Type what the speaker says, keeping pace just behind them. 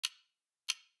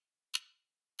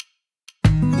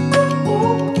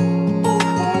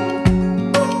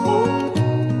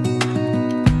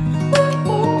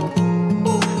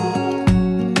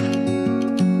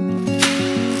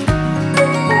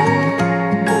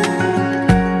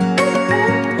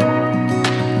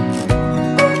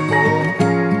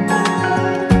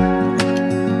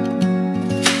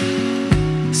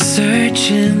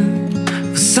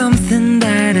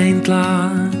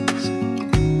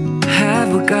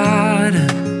got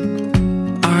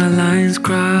our lines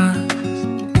crossed.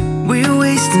 We're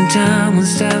wasting time on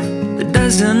stuff that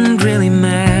doesn't really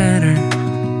matter,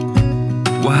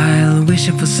 while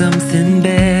wishing for something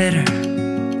better.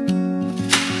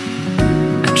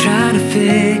 I try to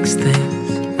fix things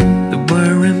that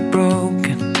weren't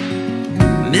broken,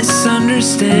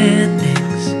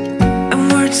 misunderstandings and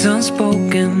words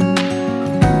unspoken.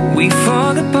 We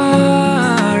fall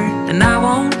apart and I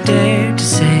won't dare to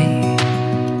say,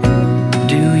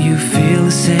 do you feel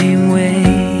the same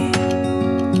way?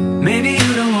 Maybe you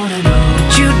don't wanna know, but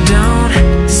you don't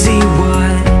see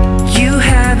what you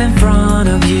have in front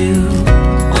of you.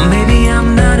 Or maybe I'm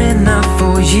not enough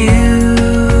for you,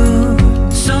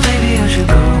 so maybe I should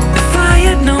go. If I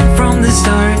had known from the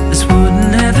start this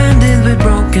wouldn't have ended with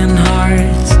broken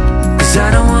hearts, 'cause I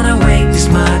don't wanna waste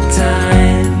my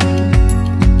time.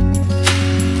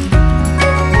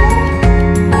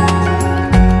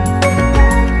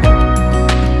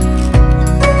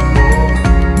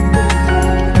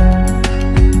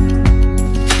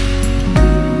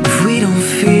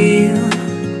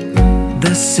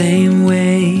 Same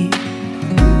way,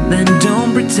 then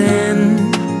don't pretend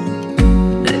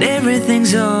that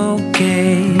everything's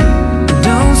okay.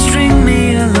 Don't string me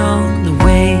along the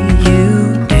way you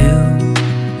do.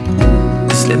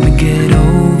 Just let me get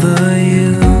over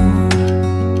you.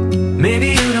 Maybe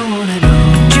you don't wanna know,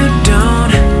 but you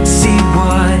don't see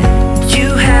what you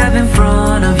have in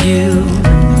front of you.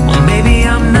 Or maybe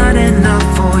I'm not enough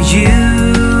for you,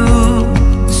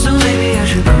 so maybe I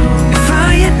should go. If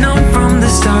I had known from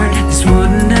the start this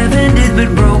wouldn't have ended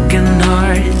with broken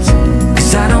hearts,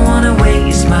 'cause I don't wanna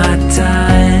waste my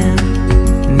time,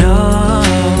 no.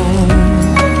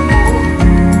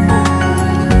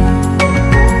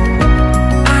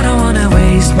 I don't wanna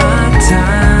waste my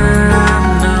time,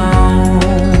 no.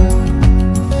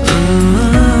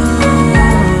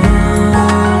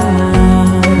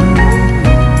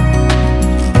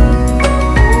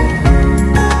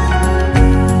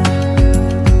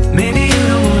 Maybe you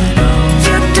don't wanna know,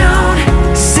 you don't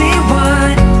see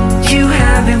what you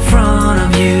have in front of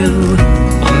you.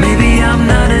 Or maybe I'm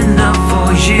not enough for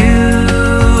you,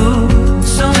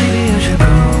 so maybe I should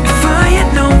go. If I had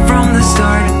known from the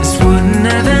start this wouldn't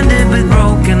have ended with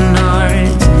broken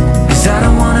hearts, 'cause I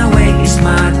don't wanna waste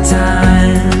my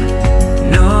time,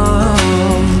 no.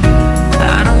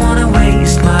 I don't wanna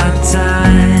waste my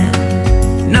time,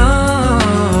 no.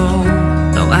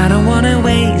 No, I don't wanna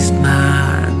waste my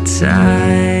time.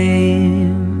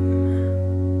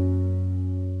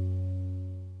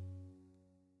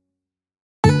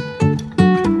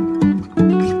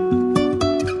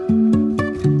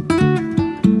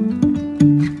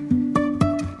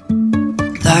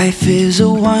 Life is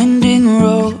a winding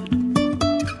road,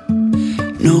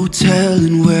 no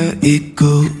telling where it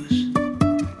goes.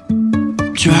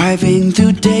 Driving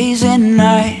through days and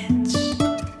nights,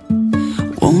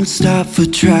 won't stop for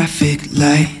traffic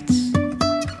lights.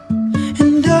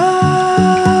 And I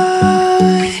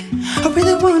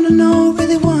really wanna know,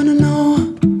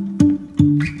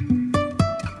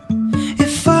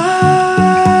 if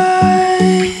I'll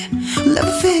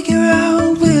ever figure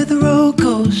out where the road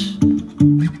goes.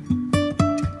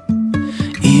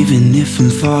 Even if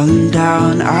I'm falling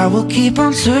down, I will keep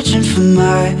on searching for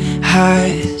my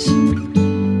highs.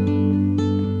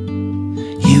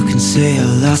 You can say I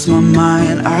lost my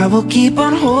mind, I will keep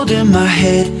on holding my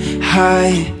head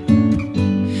high.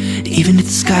 Even if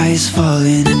the sky is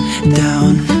falling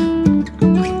down.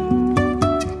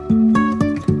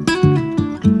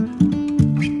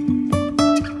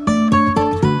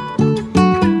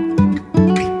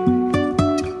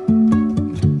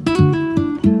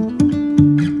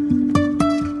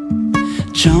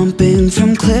 Jumping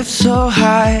from cliffs so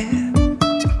high,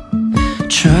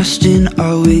 trusting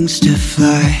our wings to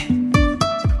fly.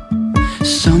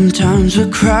 Sometimes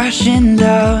we're crashing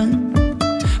down,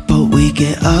 but we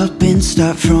get up and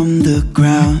start from the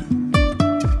ground.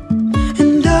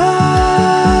 And I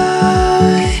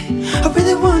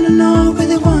really wanna know,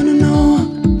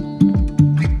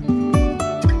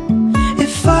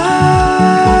 if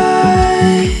I'll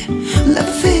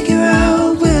ever figure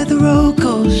out where the road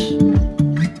goes.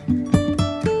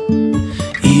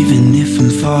 Even if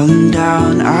I'm falling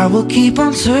down, I will keep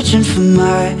on searching for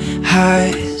my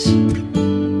highs.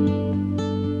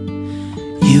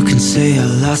 You can say I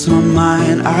lost my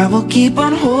mind, I will keep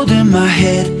on holding my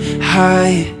head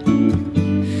high.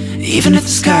 Even if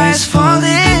the sky is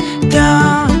falling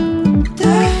down,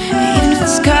 even if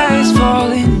the sky is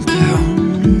falling down,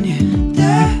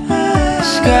 yeah. The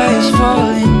sky is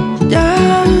falling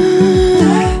down.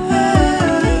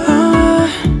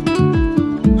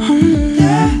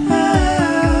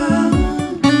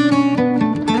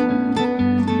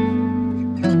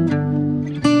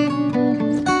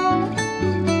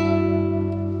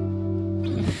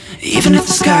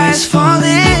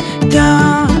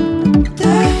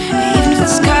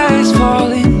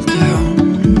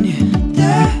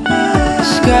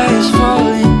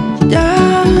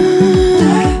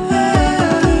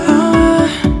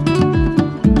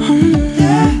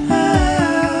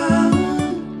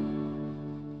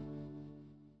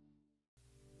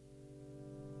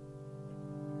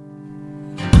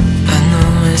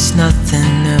 it's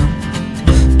nothing new,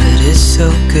 but it's so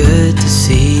good to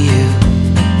see you.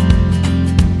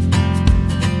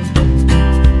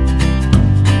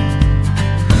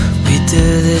 We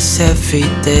do this every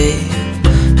day,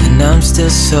 and I'm still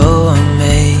so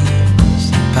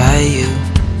amazed by you.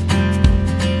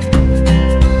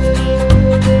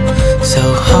 So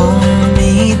hold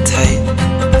me tight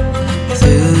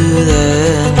through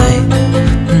the night.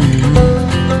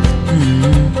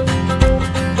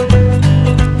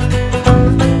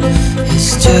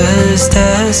 It's just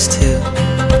us two,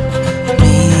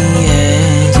 me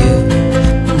and you.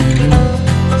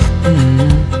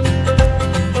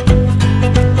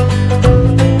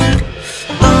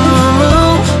 Oh,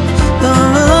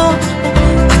 oh,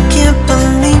 I can't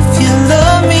believe you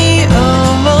love me. Oh,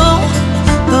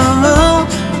 oh,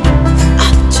 I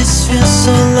just feel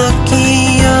so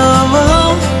lucky. Oh,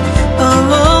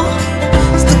 oh,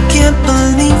 still can't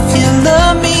believe you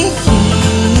love me.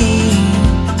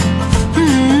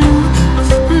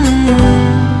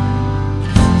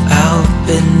 I hope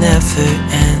it never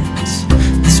ends,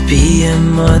 this being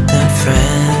more than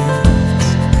friends,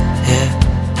 yeah.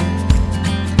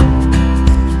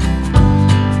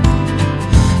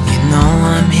 You know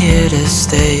I'm here to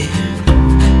stay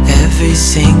every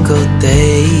single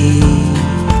day,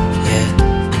 yeah.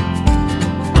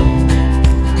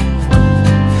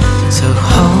 So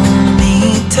hold me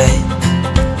tight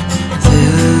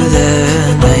through the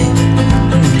night.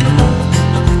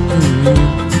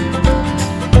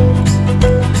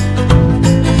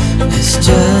 It's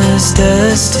just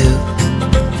us two,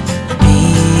 me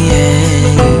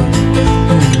and you.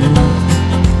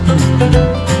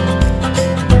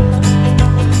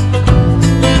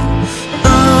 Oh,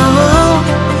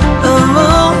 oh,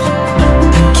 I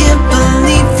can't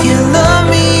believe you love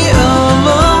me.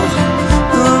 Oh,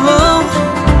 oh,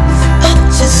 I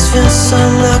just feel so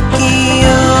lucky. Oh,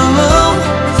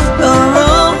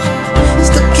 oh,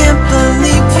 still can't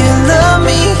believe you love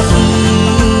me.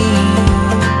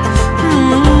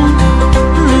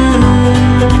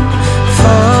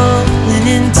 Falling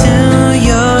into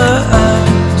your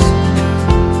arms,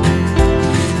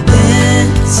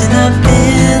 dancing up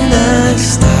in the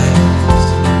stars.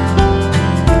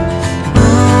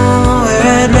 Nowhere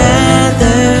I'd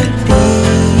rather be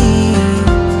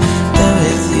than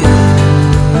with you.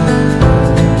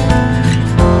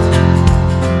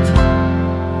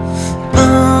 Oh,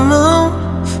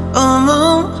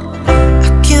 I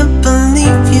can't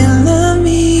believe you love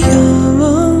me.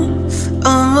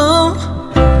 Oh,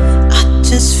 I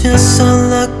just feel so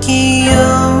lucky.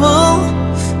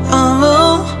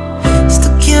 Oh,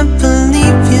 still can't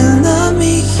believe you love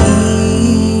me.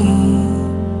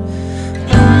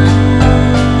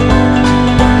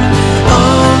 Oh,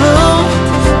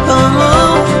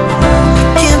 I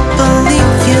can't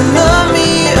believe you love me.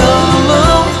 Oh,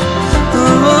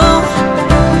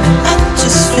 I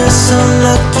just feel so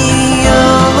lucky. Oh,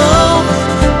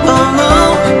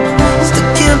 still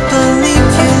can't believe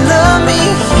you love me.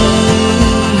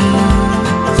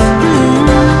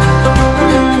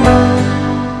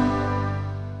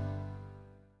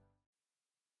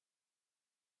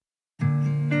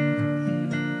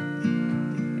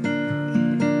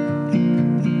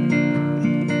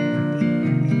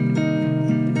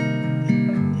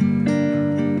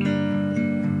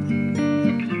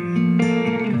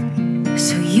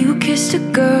 So you kissed a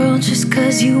girl just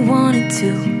 'cause you wanted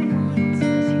to.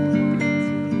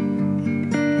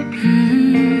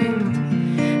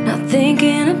 Not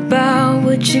thinking about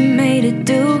what you made it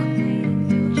do.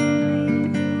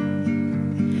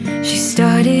 She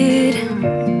started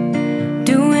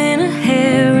doing her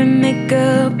hair and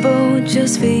makeup, oh,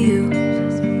 just for you.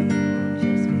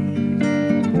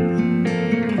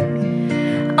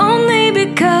 Only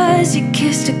because you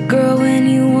kissed a girl when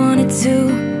you wanted to.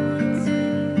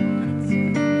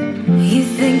 You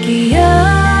think you're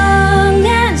young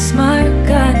and smart,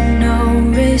 got no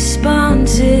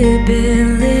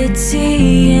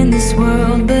responsibility in this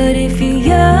world. But if you're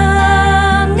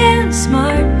young and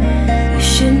smart, you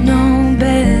should know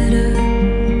better.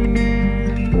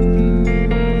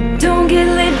 Don't get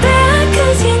laid back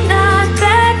 'cause you're not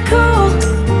that cool.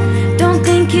 Don't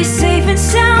think you're safe and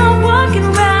sound walking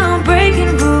around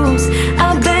breaking rules.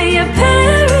 I'll bet your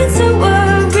parents are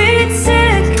worried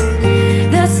sick.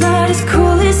 That's not as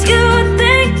cool as you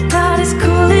think. Not as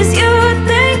cool as you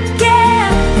think, yeah.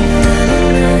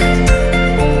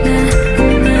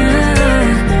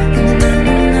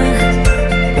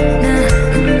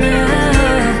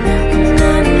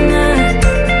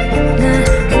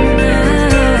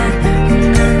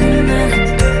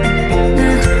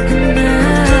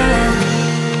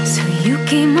 So you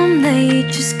came home late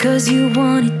just 'cause you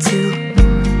wanted to.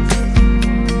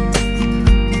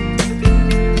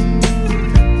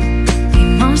 Your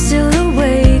mom's still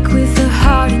awake with her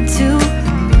heart in two.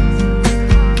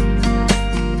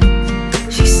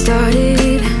 She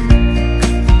started,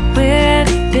 where have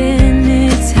you been?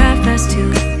 It's 2:30.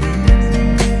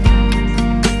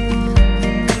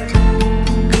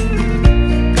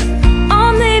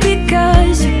 Only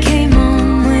because you came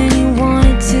home when you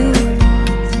wanted to.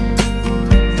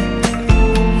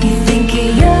 You think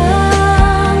you're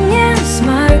young and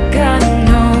smart, got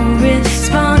no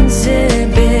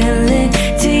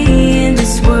responsibility in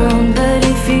this world. But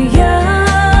if you're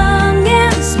young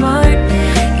and smart,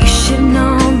 you should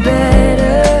know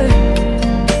better.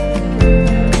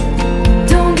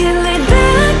 Don't get laid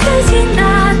back 'cause you're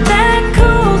not that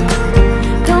cool.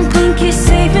 Don't think you're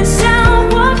safe and sound,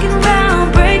 walking around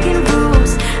breaking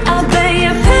rules. I bet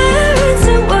your parents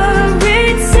are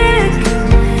worried sick.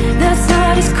 That's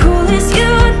not as cool as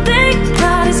you think,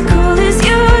 not as cool as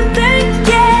you think,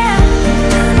 yeah.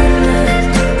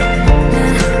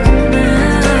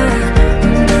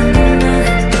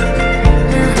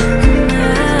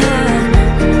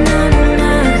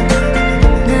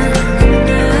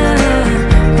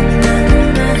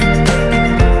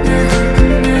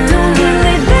 Don't get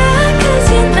laid back 'cause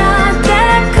you're not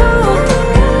that cool.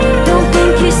 Don't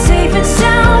think you're safe and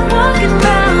sound, walking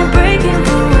around breaking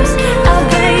rules. I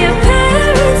bet your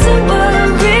parents are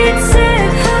worried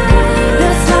sick.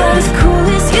 That's not as cool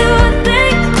as you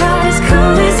think, not as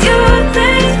cool as you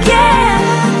think, yeah.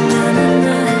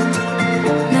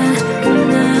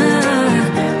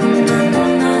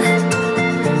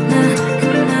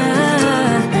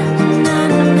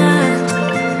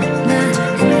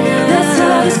 That's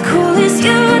not as cool as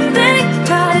you think,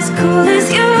 not as cool as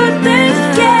you think,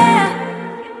 yeah.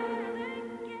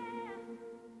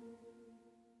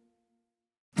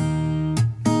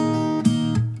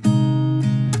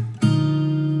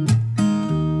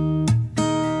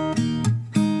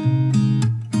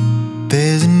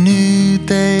 There's a new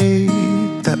day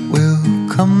that will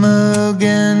come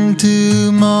again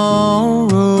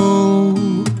tomorrow.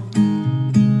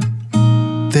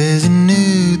 There's a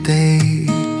new day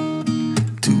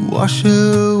to wash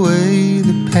away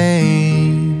the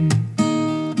pain.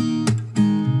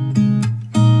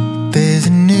 There's a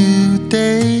new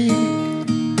day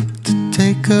to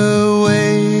take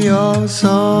away your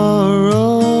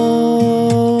sorrow.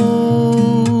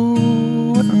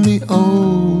 And the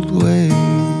old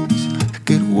ways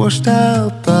get washed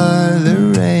out by the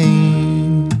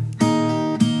rain.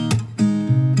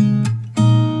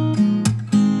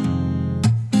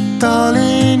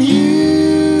 Darling,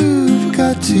 you've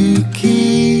got to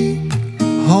keep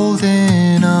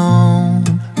holding on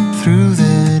through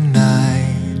the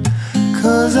night,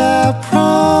 'cause I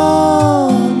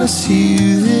promise you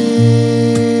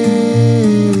this: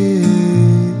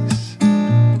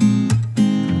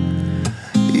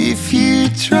 if you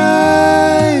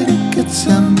try to get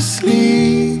some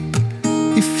sleep,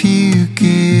 if you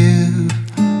give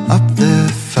up the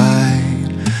fight,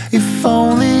 if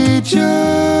only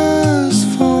just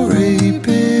for a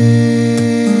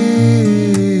bit,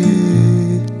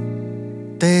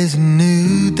 there's a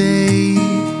new day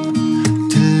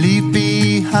to leave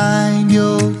behind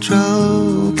your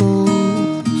troubles.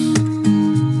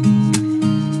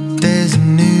 There's a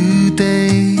new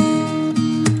day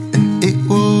and it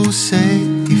will set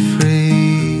you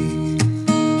free.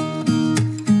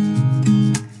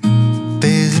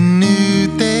 There's a new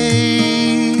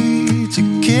day to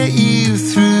get you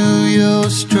through your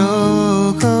struggles.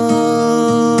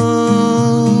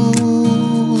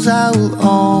 I will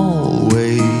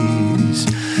always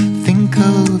think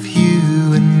of you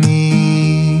and me.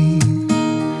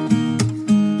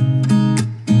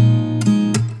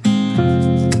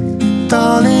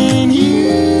 Darling,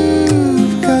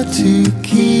 you've got to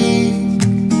keep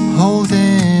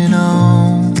holding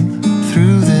on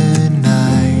through the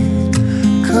night,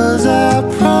 'cause I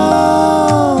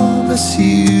promise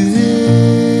you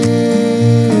this: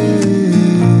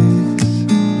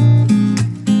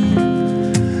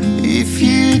 if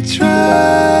you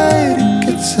try to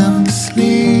get some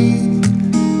sleep,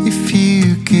 if you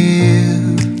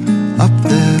give up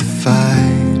the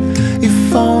fight, if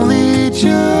only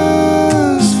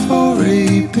just for a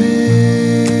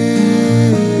bit,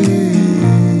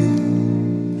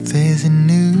 there's a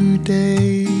new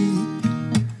day.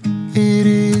 It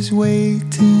is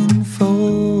waiting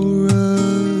for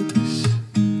us.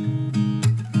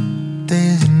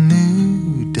 There's a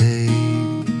new day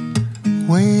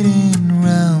waiting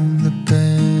round the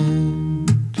bend.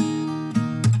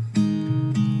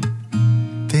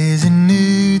 There's a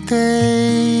new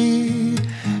day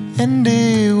and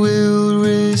it will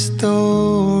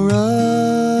restore us.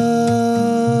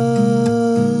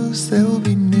 There will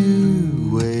be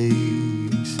new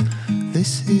ways.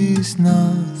 This is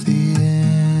not the end.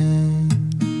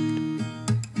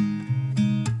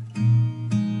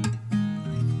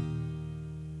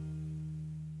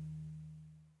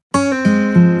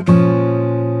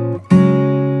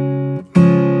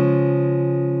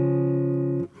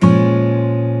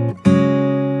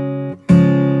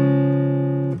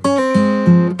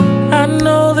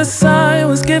 The sign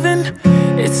was given,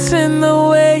 it's in the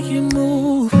way you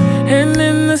move and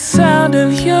in the sound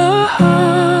of your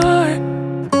heart.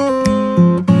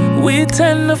 We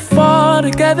tend to fall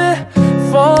together,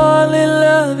 fall in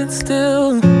love, and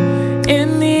still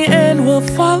in the end we'll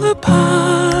fall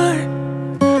apart.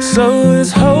 So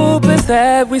his hope is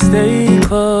that we stay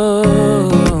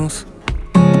close,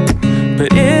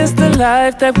 but it's the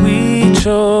life that we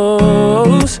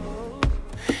chose.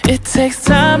 It takes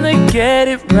time to get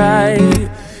it right,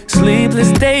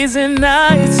 sleepless days and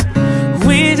nights.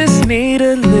 We just need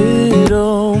a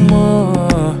little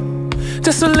more,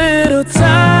 just a little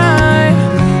time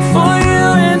for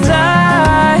you and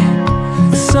I.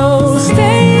 So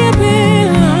stay a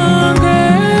bit longer,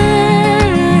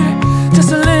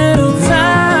 just a little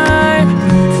time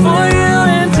for you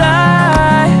and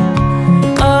I,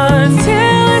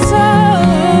 until it's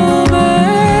over.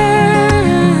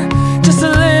 Just a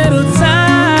little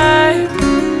time.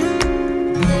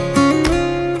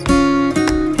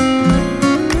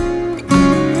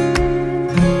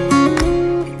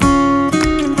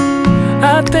 I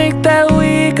think that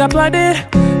we got blinded,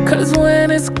 'cause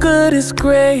when it's good it's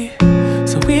great,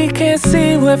 so we can't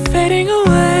see we're fading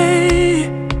away.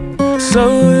 So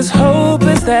his hope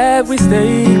is that we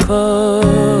stay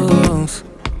close,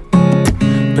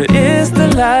 but it's the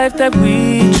life that we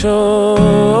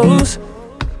chose.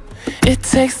 It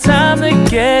takes time to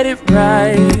get it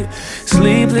right,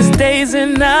 sleepless days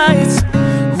and nights.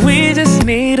 We just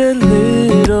need a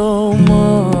little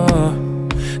more,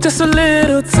 just a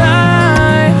little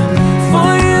time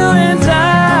for you and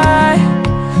I.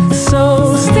 So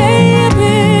stay a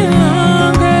bit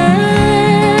longer,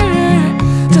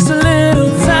 just a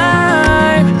little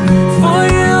time for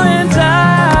you and I,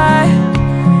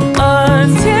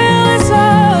 until it's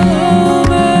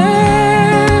over.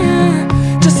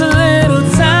 Just a little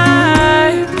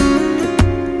time.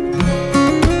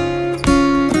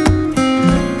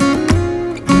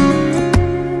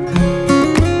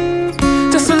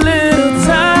 Just a little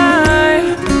time.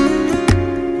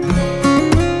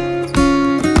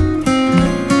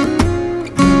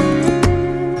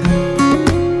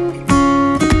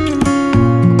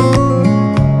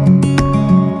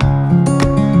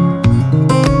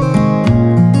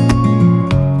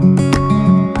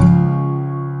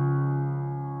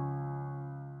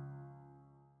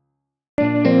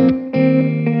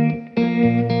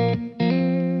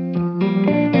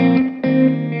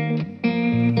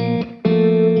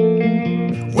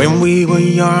 When we were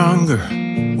younger,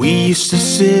 we used to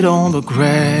sit on the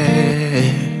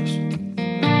grass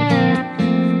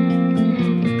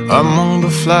among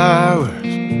the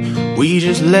flowers. We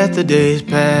just let the days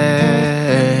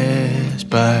pass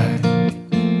by.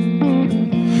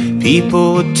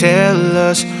 People would tell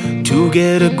us to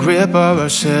get a grip of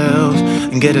ourselves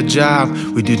and get a job.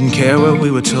 We didn't care what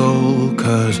we were told,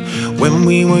 'cause when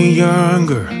we were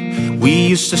younger, we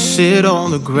used to sit on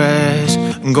the grass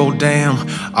and go, damn,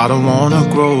 I don't wanna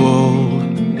grow old.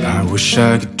 I wish I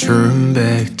could turn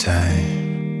back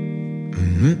time.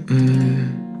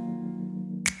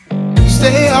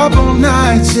 Stay up all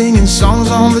night singing songs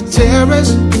on the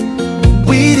terrace.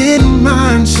 We didn't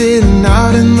mind sitting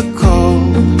out in the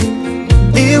cold.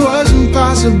 It was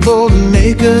impossible to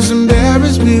make us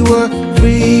embarrassed. We were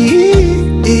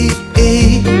free.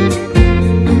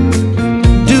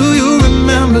 Do you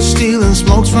remember stealing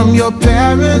smokes from your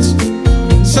parents?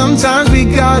 Sometimes we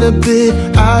got a bit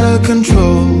out of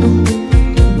control.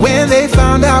 When they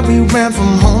found out we ran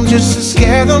from home just to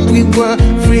scare them, we were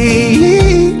free.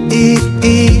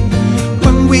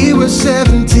 When we were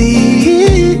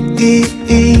 17.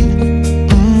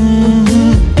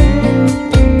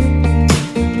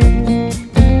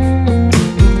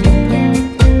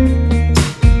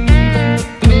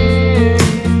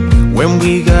 When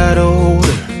we got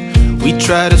older, we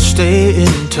tried to stay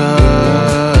in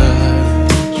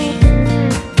touch,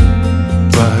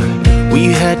 but we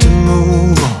had to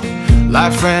move on.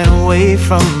 Life ran away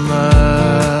from us.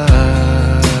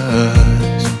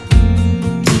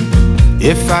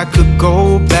 If I could go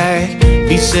back,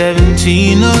 be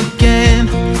 17 again,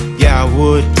 yeah I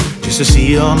would, just to see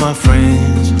all my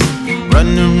friends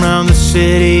running around the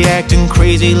city acting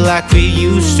crazy like we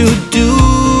used to do.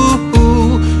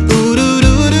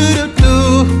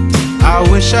 I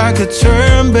wish I could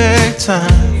turn back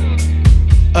time.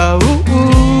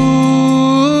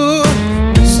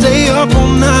 Stay up all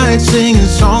night singing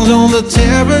songs on the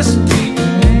terrace.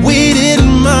 We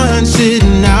didn't mind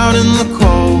sitting out in the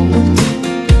cold.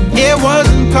 It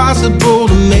wasn't possible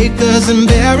to make us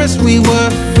embarrassed. We were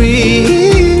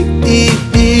free.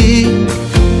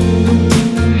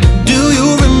 Do you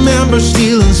remember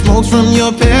stealing smokes from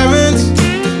your parents?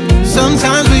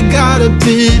 Sometimes we got a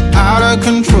bit out of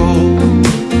control.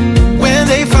 When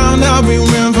they found out we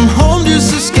ran from home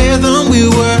just to scare them, we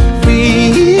were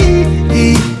free.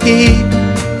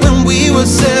 When we were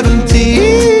 17.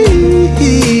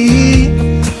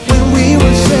 When we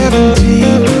were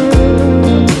 17.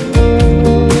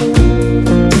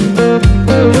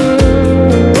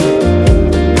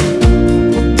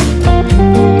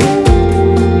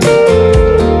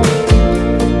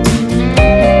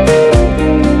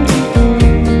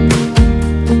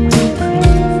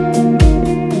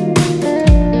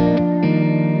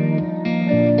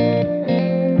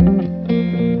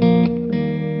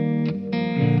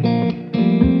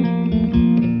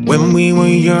 When we were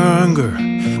younger,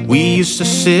 we used to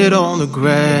sit on the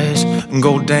grass and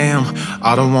go, damn,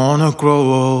 I don't wanna grow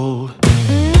old.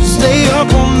 Stay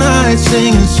up all night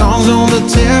singing songs on the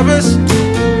terrace.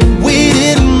 We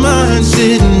didn't mind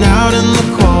sitting out in the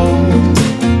cold.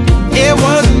 It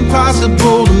wasn't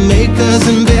possible to make us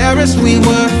embarrassed. We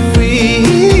were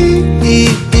free.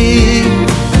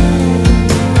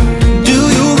 Do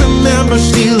you remember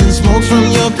stealing smokes from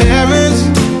your parents?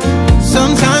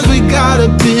 Sometimes we got a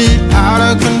bit out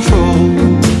of control.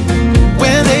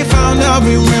 When they found out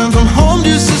we ran from home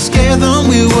just to scare them,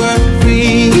 we were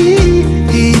free.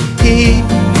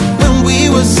 When we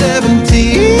were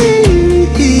 17.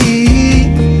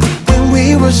 When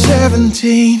we were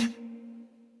 17.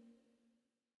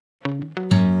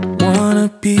 Wanna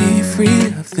be free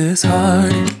of this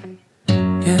heart,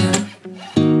 yeah.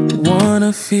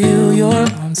 Wanna feel your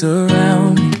arms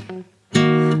around me.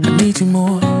 I need you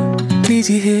more, need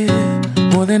you here,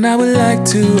 more than I would like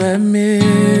to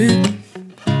admit.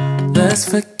 Let's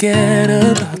forget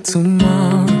about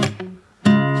tomorrow,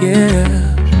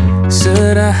 yeah.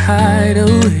 Should I hide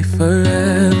away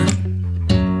forever?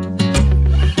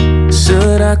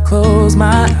 Should I close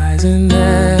my eyes and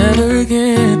never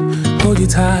again hold you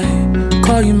tight,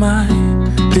 call you mine,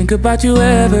 think about you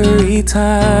every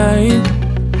time?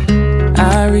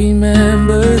 I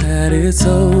remember that it's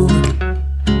over,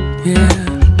 yeah.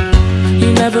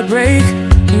 You never break,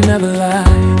 you never lie,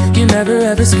 you never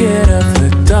ever scared of the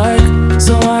dark.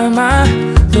 So why am I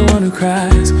the one who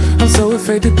cries? I'm so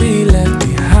afraid to be left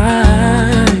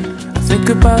behind. I think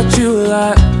about you a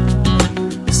lot.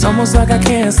 It's almost like I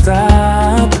can't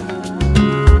stop,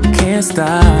 can't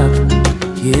stop,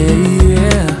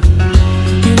 yeah.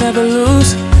 You never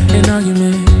lose an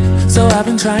argument, so I've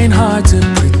been trying hard to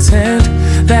pretend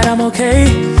that I'm okay.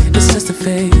 It's just a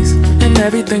phase, and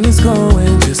everything is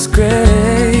going just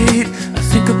great. I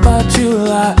think about you a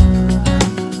lot.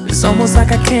 It's almost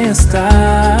like I can't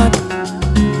stop,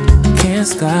 can't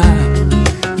stop,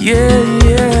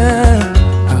 yeah.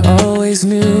 I always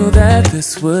knew that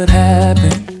this would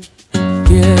happen,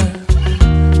 yeah.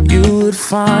 You would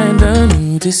find a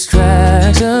new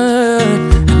distraction.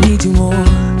 I need you more,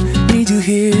 need you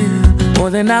here, more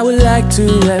than I would like to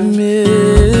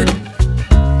admit.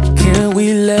 Can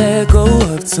we let go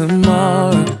of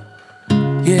tomorrow,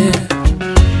 yeah.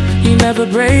 You never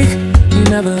break, you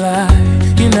never lie,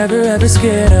 you never ever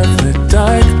scared of the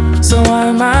dark. So why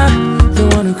am I the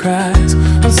one who cries?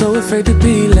 I'm so afraid to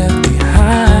be left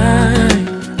behind.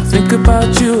 I think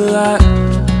about you a lot.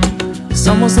 It's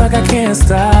almost like I can't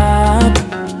stop,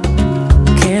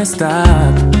 can't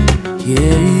stop,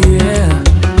 yeah.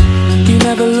 You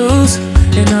never lose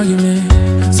an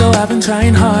argument, so I've been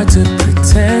trying hard to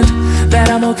pretend that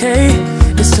I'm okay.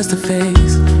 It's just a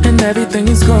phase, and everything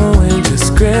is going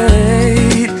just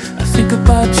great. I think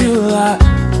about you a lot.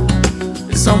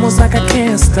 It's almost like I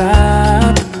can't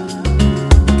stop,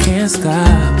 can't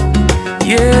stop,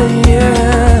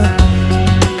 yeah.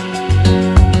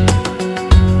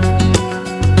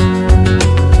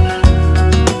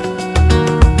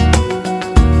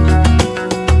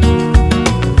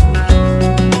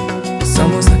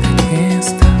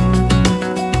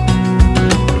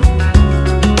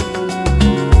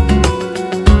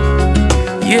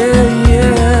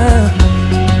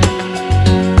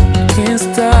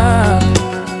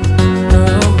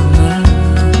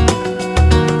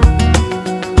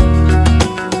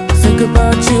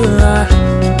 About you a lot.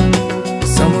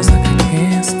 It's almost like I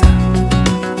can't stop.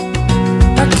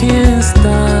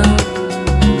 stop,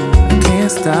 I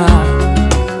can't stop,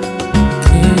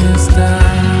 can't stop.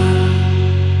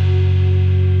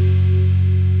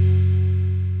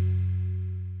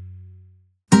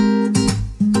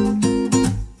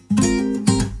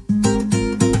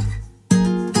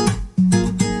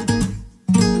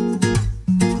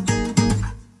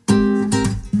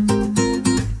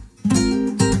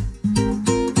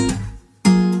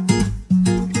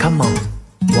 Come on,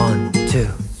 1, 2.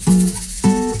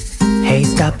 Hey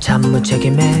stop 참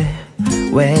무책임해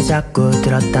왜 자꾸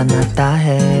들었다 놨다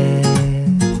해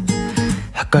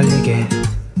헷갈리게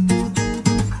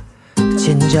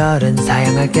친절은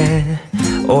사양할게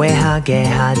오해하게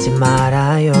하지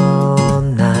말아요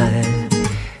날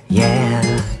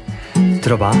yeah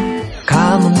들어봐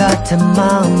가뭄 같은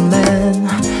마음엔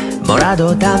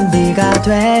뭐라도 단비가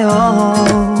돼요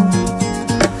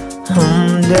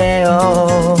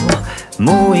돼요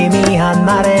무의미한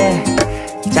말에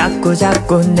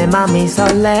자꾸 내 맘이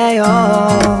설레요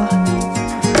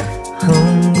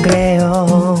그래요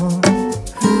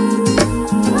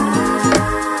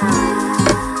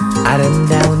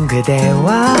아름다운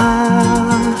그대와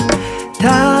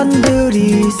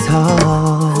단둘이서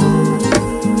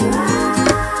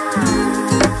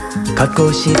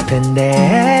걷고 싶은데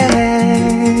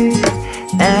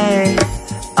에이,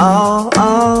 oh,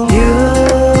 oh.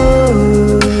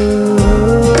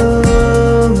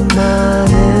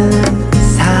 많은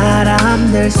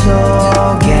사람들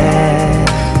속에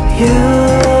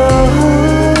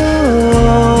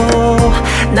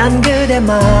난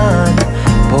그대만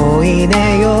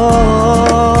보이네요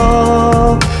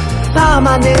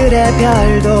밤하늘의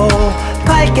별도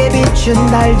밝게 비춘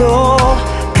달도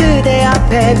그대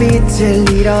앞에 빛을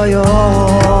잃어요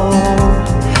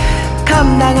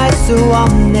감당할 수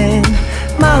없는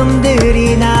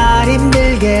마음들이 날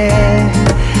힘들게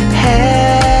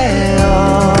해요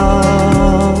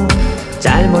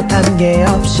잘못한 게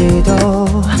없이도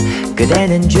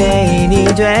그대는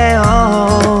죄인이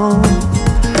돼요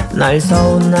날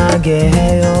서운하게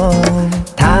해요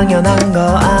당연한 거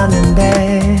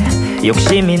아는데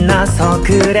욕심이 나서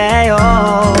그래요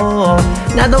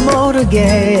나도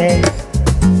모르게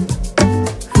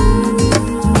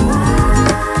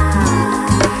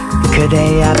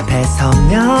그대 앞에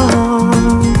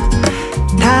서면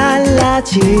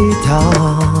달라지던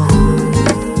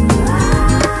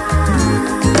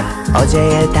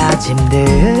어제의 다짐들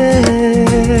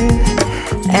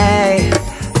에이,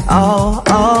 oh,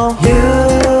 oh.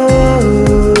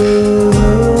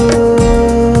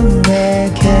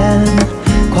 내겐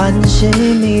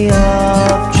관심이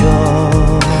없죠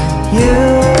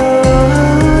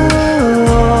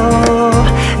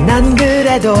난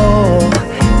그래도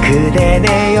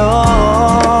그대네요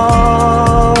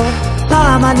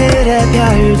밤하늘의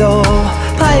별도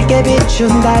밝게 비춘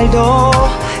달도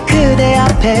그대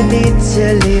앞에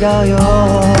빛을 잃어요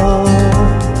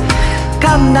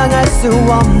감당할 수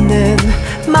없는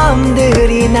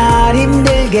마음들이 날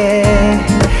힘들게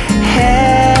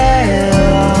해요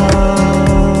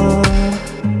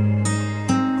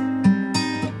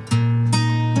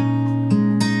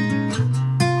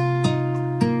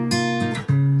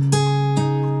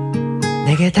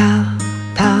내게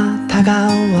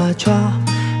다가와줘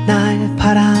날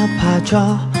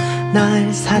바라봐줘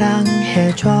날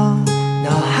사랑해줘 너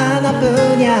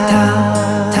하나뿐이야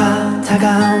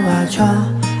다가와줘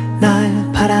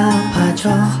날 바라봐줘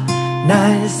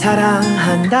날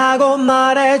사랑한다고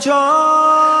말해줘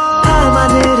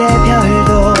밤하늘의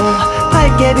별도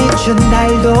밝게 비춘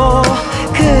달도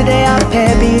그대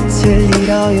앞에 빛을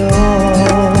잃어요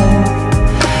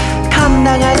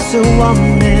감당할 수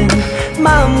없는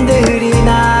마음들이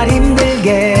날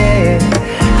힘들게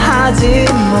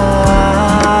하지만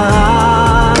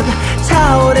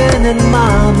차오르는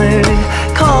마음을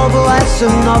거부할 순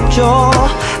없죠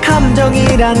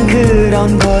감정이란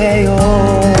그런 거예요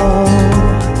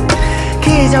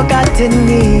기적 같은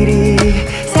일이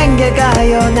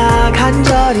생길까요 나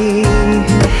간절히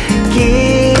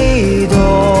기도해요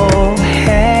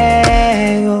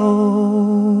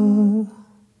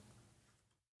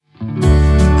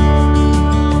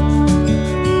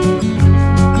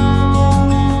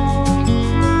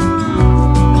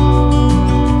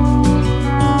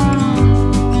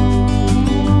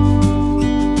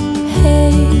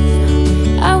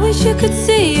You could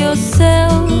see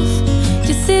yourself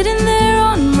just sitting there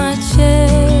on my chair.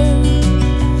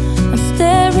 I'm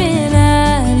staring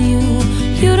at you,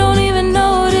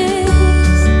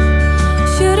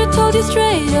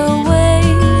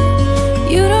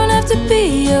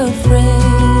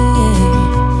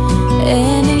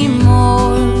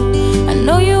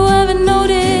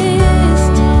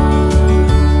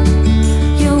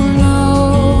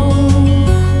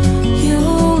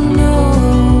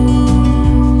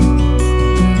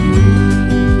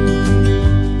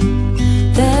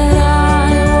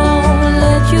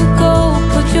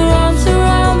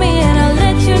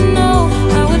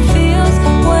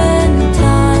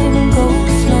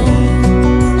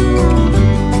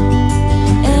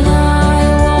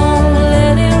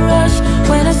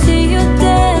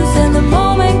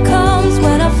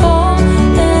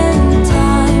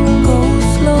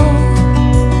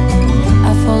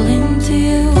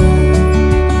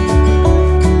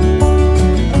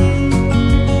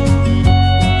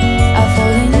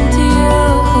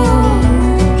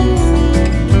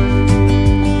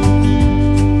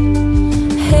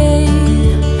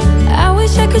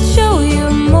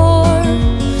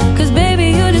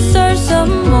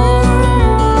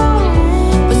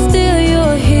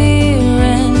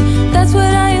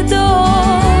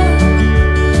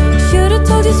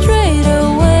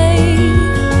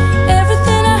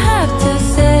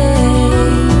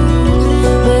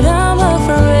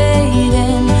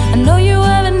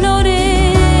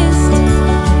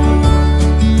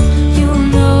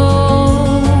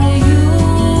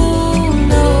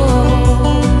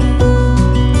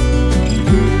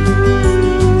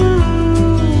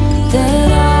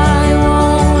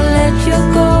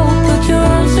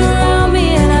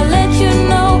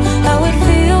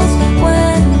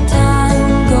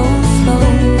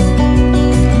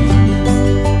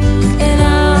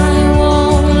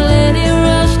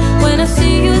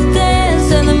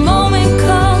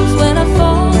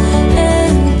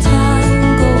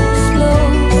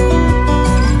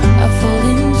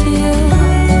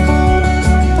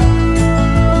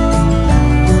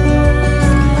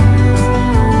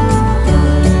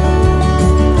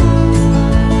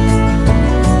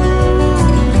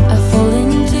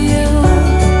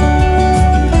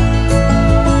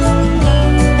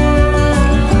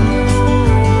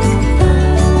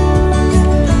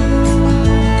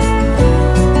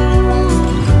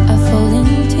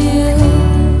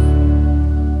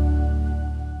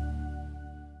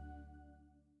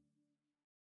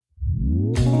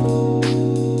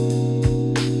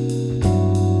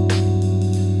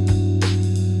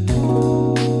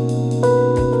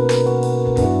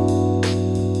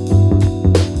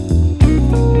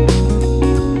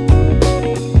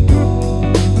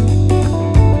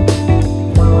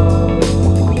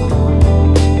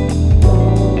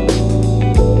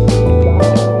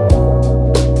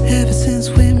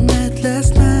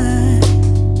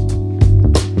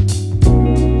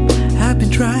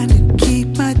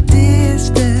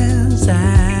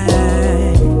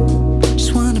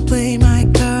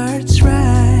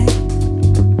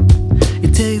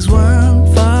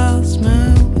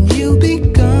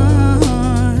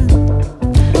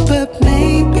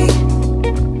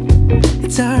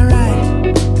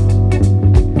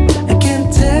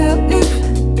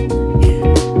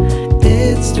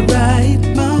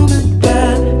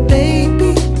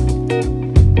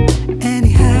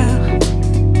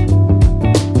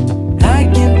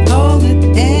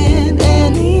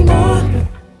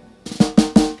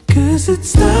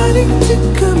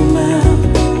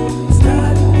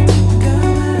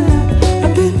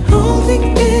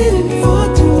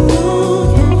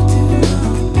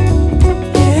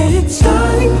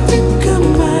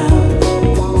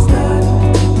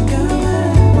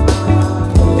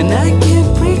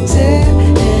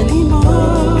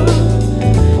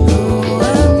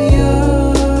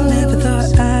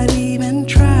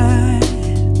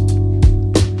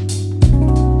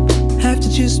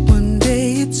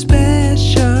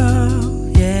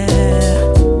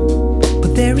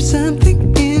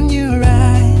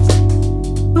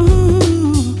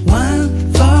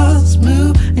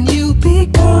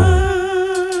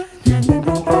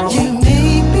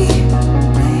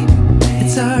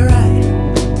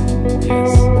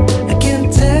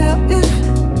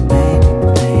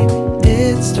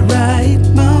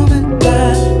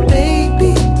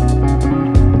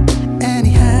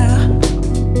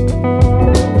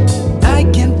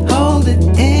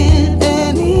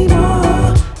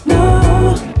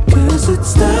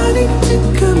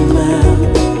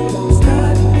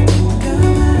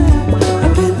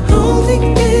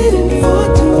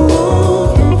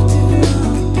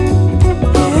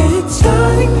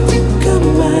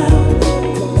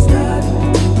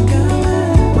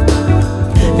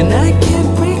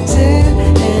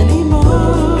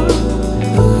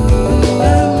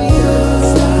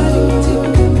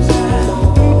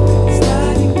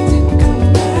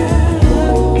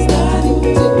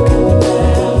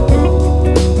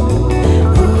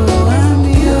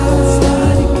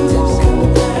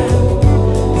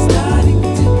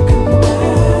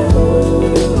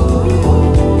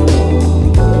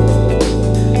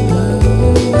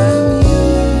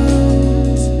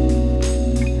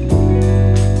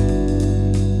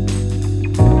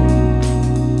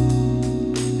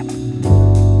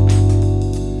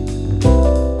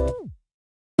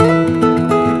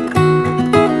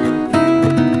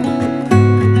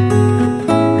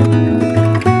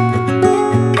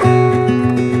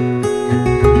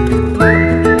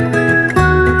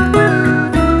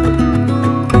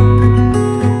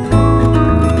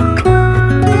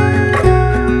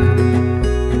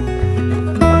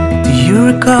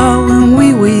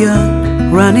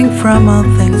 from all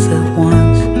things at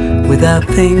once without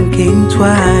thinking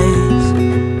twice.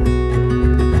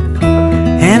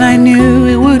 And I knew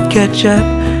it would catch up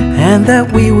and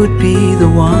that we would be the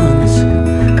ones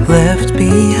left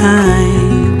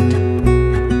behind.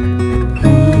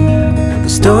 The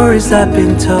stories I've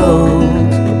been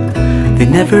told, they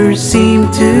never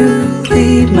seem to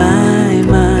leave my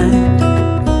mind.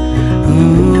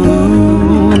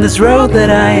 And this road that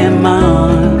I am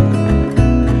on,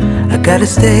 I gotta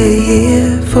stay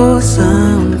here for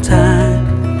some time.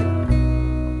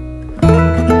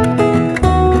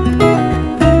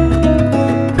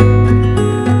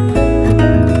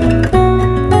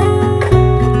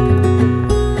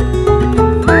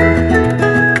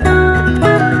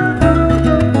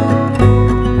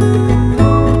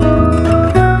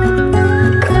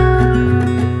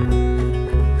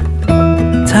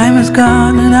 Time is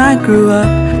gone and I grew up.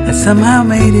 I somehow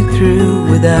made it through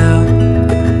without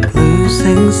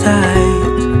losing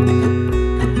sight.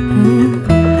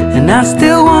 And I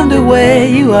still wonder where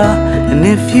you are, and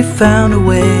if you found a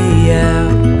way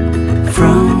out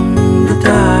from the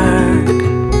dark.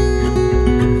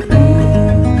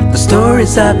 The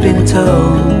stories I've been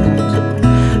told,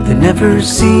 they never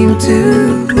seem to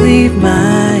leave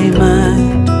my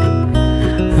mind.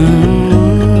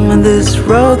 And this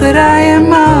road that I am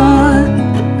on,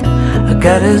 I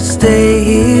gotta stay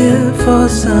here for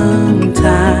some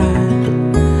time.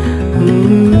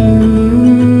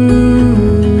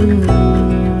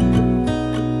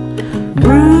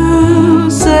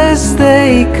 Bruises,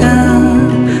 they come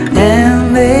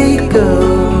and they go,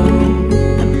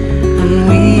 and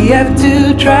we have to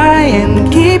try and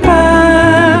keep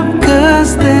up,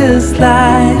 'cause this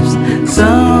life's so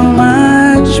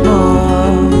much more.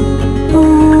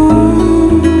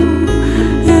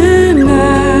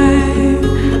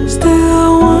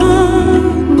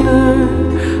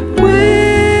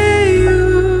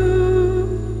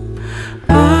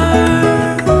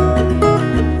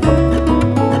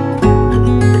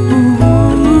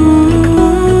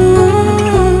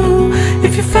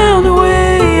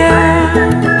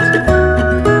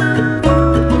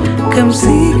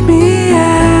 Seek me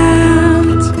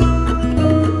out.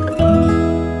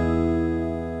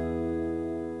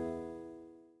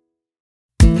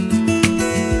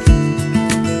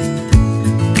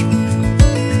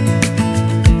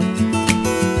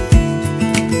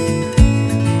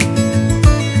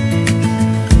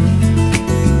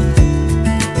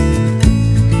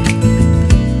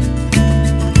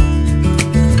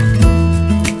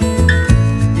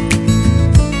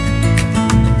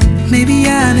 Maybe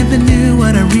I never knew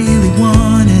what I really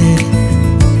wanted,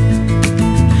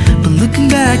 but looking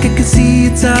back I can see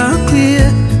it's all clear.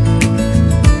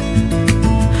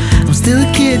 I'm still a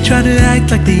kid trying to act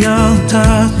like they all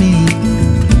taught me,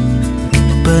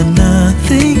 but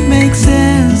nothing makes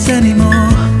sense anymore.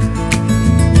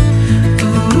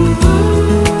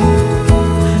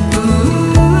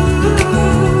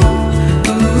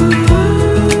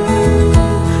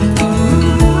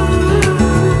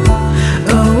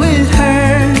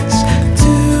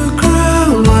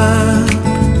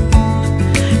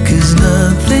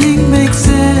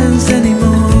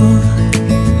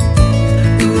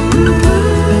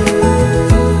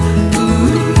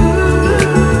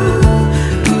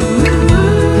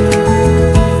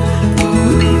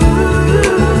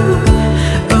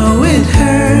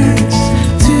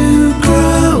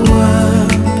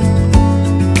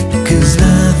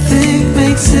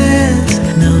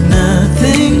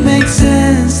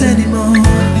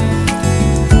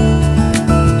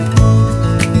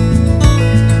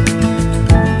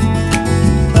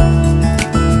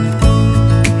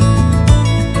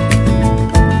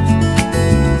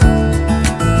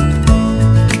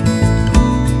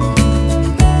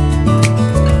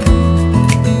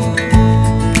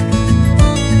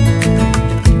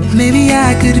 Maybe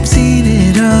I could have seen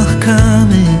it all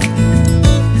coming,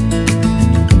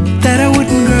 that I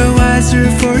wouldn't grow wiser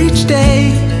for each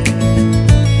day.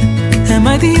 Am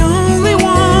I the only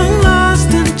one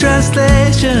lost in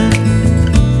translation,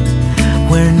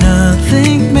 where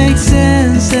nothing makes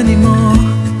sense anymore?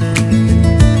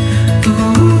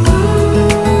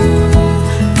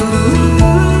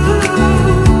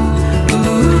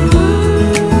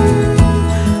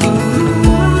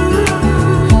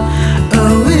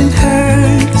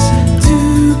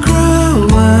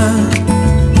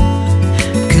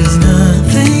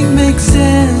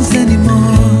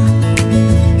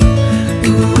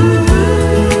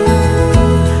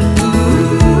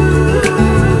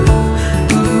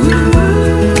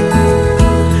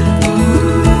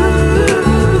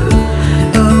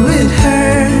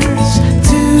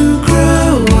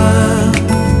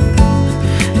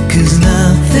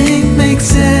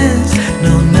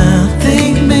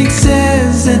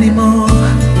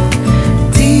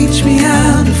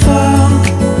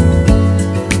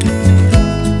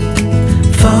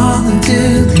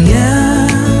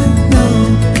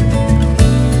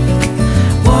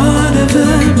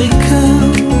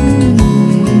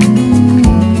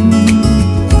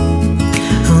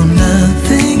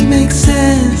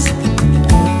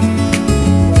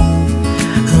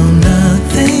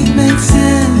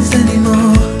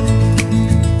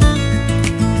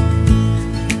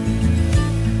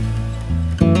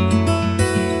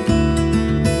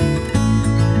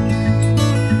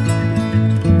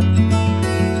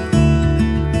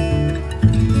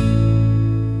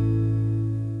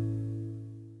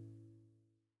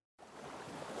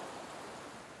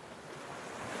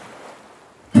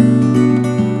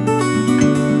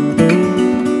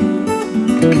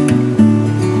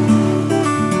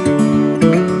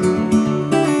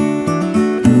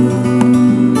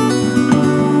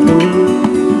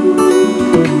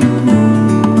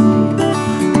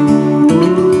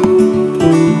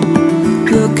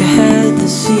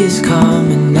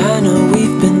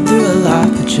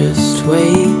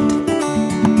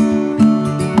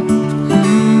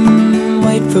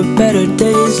 for better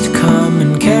days to come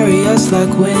and carry us like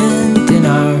wind in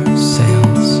our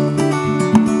sails.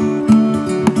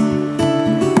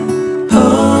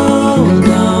 Hold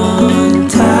on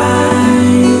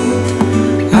tight,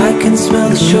 I can smell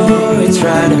the shore, it's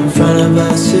right in front of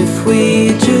us if we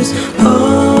just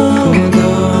hold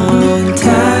on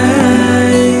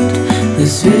tight.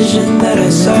 This vision that I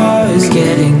saw is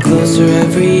getting closer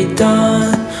every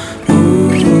dawn.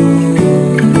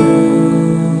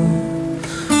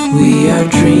 We are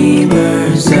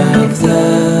dreamers of the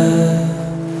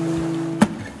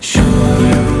shore.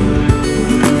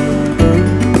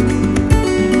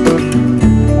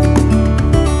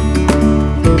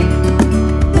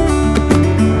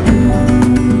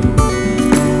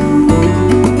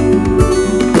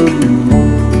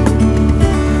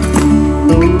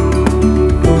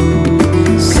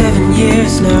 7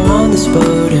 years now on this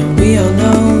boat, and we all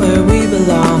know where we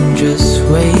belong. Just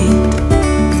wait.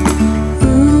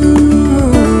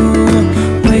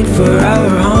 For our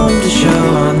home to show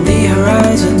on the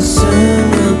horizon,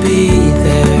 soon we'll be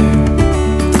there.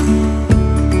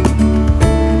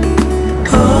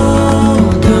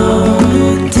 Hold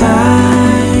on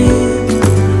tight,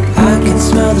 I can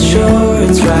smell the shore,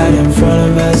 it's right in front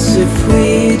of us if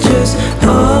we just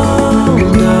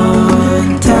hold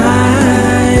on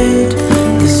tight.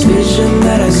 This vision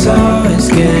that I saw is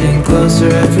getting closer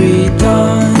every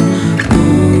dawn.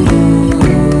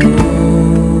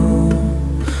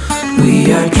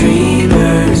 We are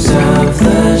dreamers of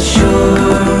the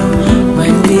shore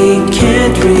when we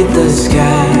can't read the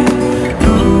sky.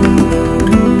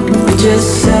 We just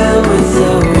sail with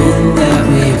the wind that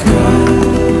we've got,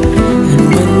 and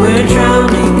when we're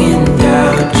drowning in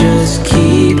doubt, just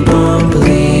keep on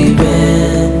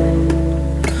believing.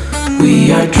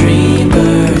 We are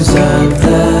dreamers of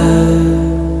the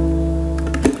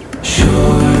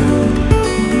shore.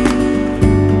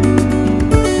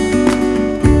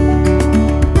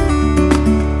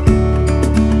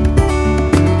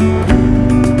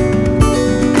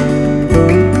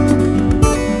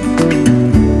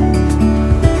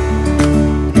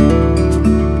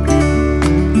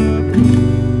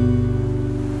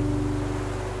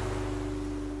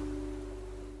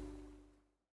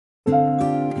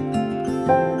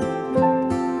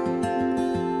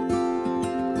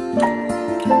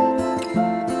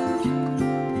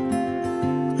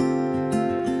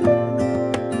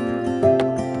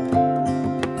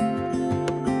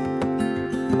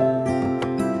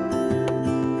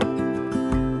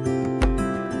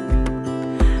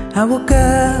 I woke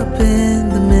up in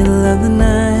the middle of the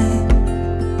night.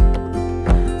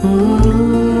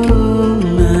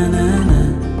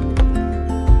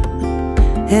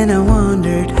 And I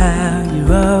wondered how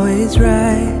you're always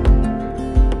right.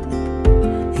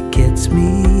 It gets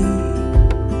me.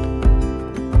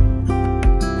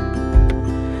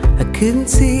 I couldn't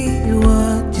see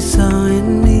what you saw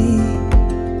in me.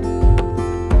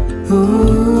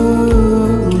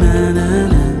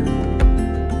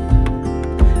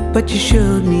 But you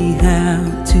showed me how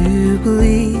to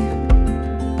believe.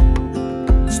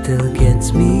 Still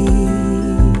gets me.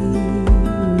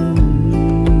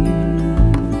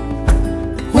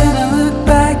 When I look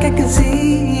back, I can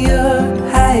see you're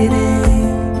hiding,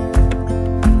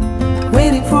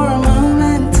 waiting for a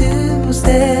moment to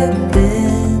step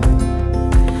in.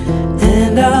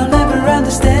 And I'll never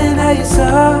understand how you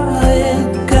saw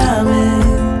it coming.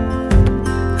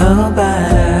 Oh,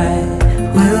 but I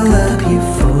will love you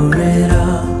for it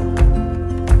all.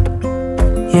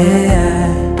 Yeah,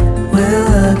 I will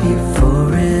love you for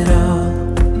it all.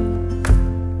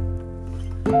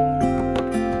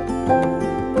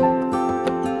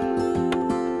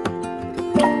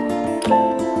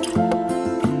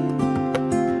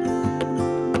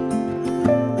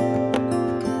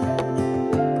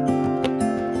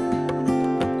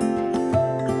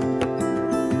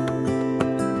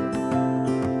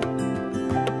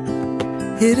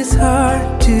 It is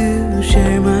hard to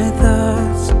share my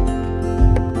thoughts.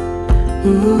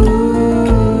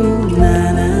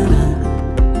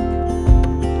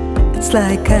 It's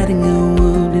like cutting a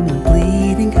wound in a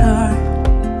bleeding heart.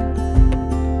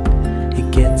 It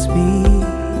gets me.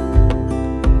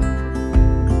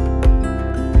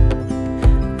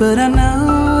 But I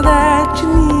know that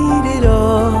you need it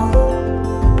all.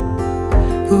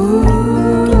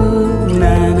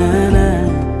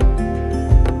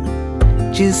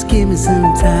 Just give me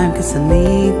some time, 'cause I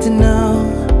need to know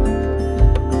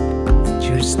that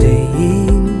you're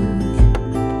staying.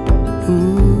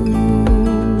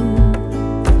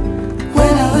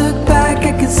 When I look back,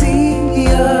 I can see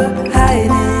you're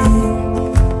hiding,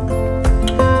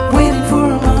 waiting for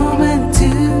a moment to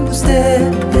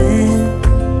step in.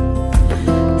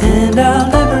 And I'll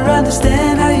never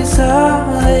understand how you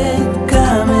saw it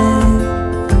coming.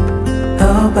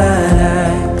 Oh, but I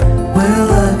will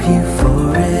love you for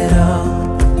it all.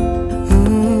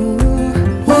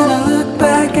 When I look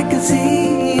back, I can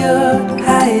see you're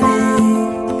hiding,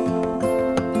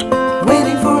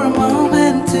 waiting for a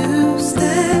moment to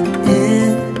step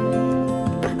in.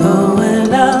 Oh,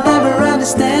 and I'll never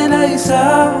understand how you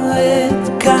saw it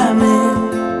coming.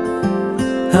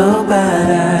 Oh, but I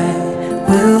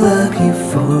will love you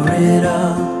for it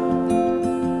all.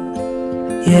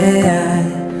 Yeah, I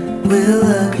will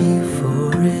love you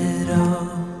for it all.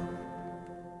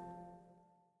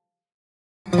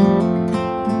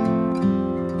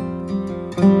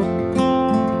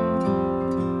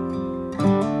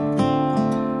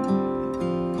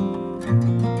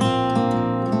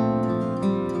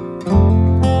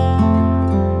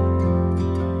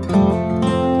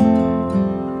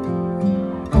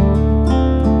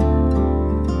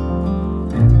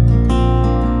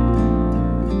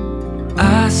 I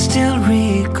still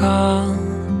recall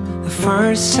the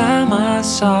first time I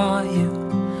saw you.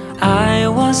 I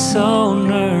was so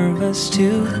nervous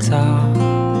to talk.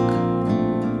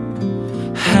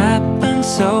 Happened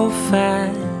so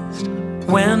fast.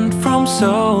 Went from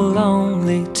so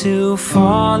lonely to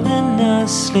falling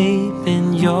asleep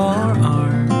in your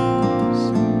arms.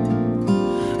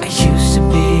 I used to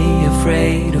be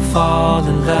afraid to fall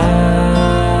in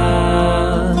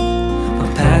love. My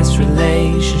past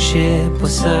relationship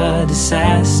was a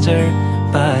disaster,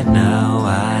 but now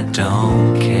I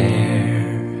don't care.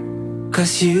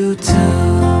 'Cause you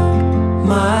took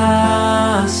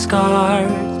my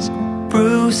scars,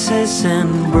 bruises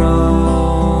and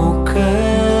broken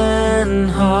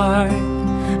heart,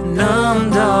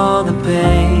 numbed all the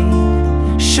pain,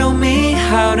 showed me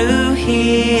how to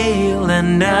heal, and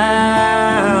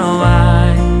now I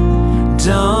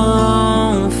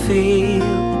don't feel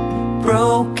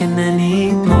broken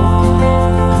anymore.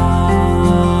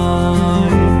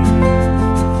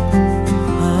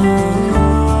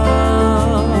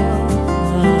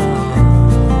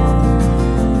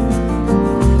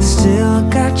 Still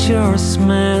got your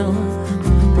smell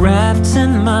wrapped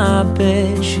in my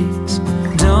bedsheets.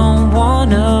 Don't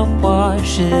wanna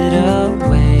wash it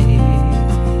away.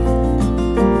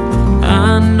 I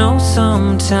know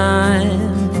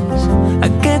sometimes I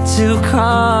get too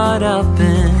caught up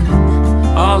in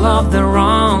all of the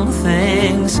wrong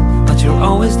things, but you're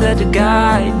always there to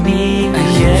guide me. I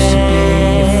used to be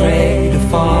afraid to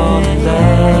fall in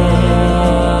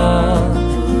love.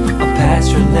 A past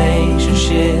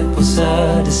relationship was a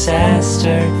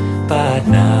disaster, but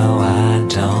now I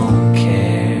don't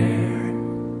care.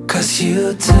 'Cause you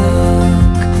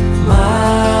took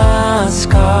my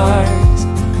scars,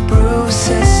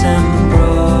 bruises and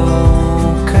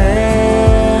broken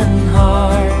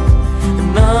heart,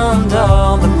 numbed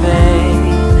all the pain,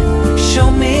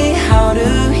 showed me how to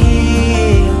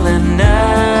heal, and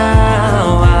now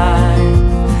I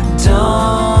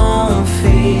don't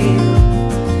feel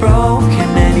broken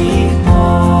anymore.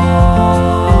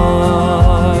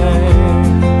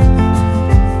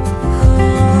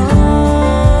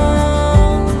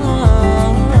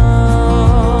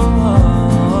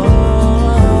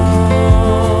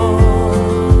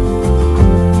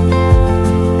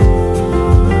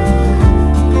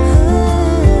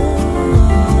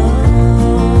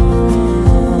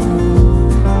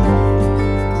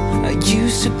 I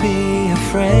used to be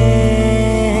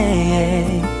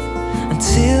afraid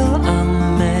until I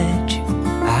met you.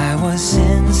 I was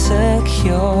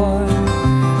insecure,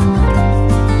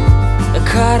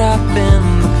 caught up in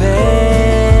the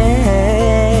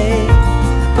pain,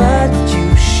 but you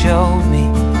showed me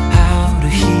how to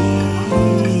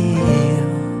heal.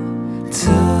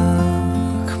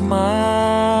 Took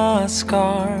my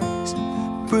scars,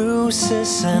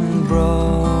 bruises and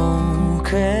broken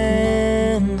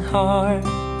heart,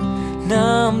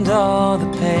 numbed all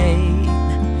the pain,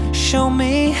 show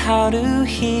me how to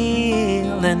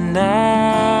heal, and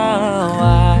now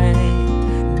I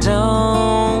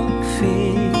don't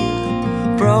feel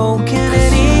broken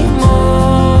anymore.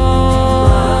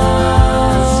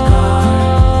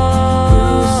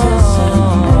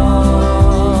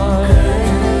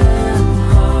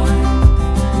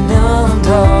 Numbed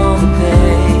all the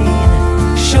pain,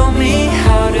 show me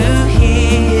how to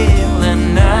heal, and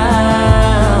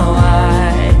now I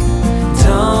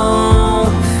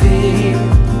don't feel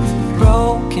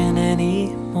broken anymore.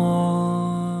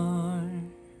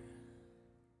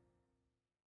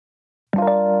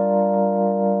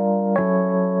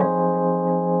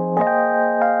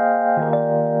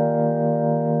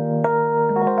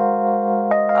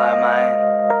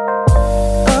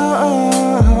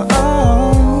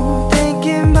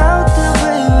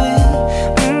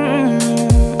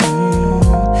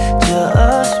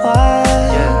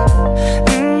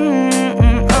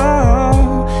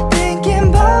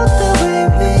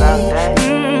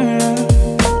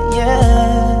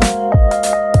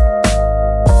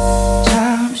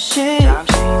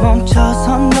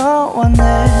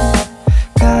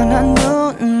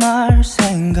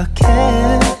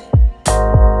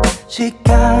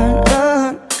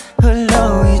 시간은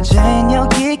흘러 이젠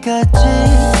여기까지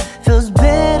Feels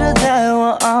better that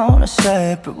we're on a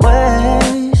separate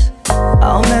ways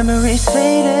Our memories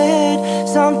faded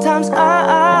Sometimes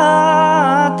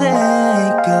I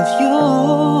think of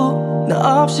you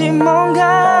너 없이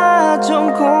뭔가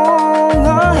좀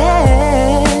공허해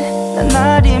난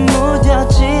날이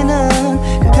무뎌지는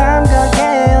그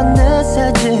감각에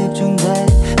어느새 집중돼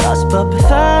Lost but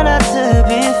prefer not to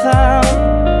be found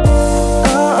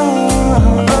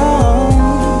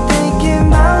Thinking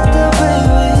about the way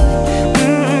we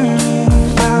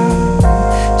found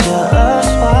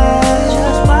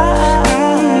just why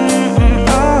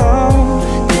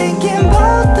Thinking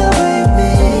about the way we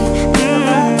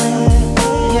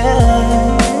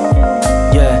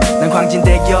yeah 난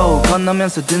광진대교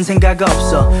건너면서 든 생각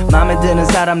없어 맘에 드는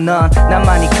사람 넌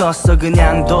나만이 컸어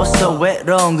그냥 뒀어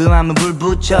외로운 그 맘은 불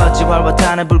붙여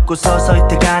지활화탄에 붉고 서서히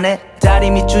태가네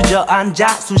다리 밑 주저앉아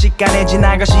순식간에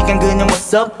지나갈 시간 그냥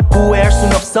what's up 후회할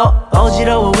순 없어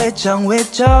어지러워 외정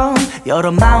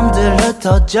여러 마음들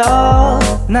흩어져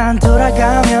난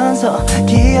돌아가면서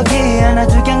기억이 하나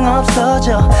두 개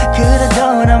없어져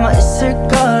그래도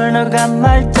남아있을걸 너가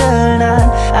말들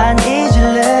난 안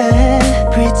잊을래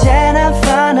Pretend I'm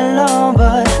fine alone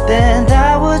but then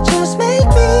that would just make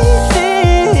me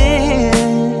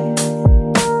feel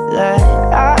like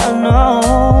I don't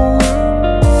know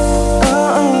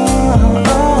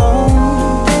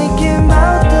Thinking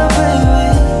about the way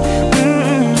we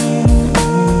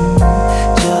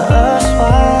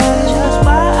just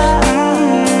why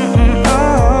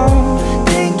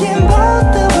Thinking about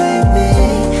the way we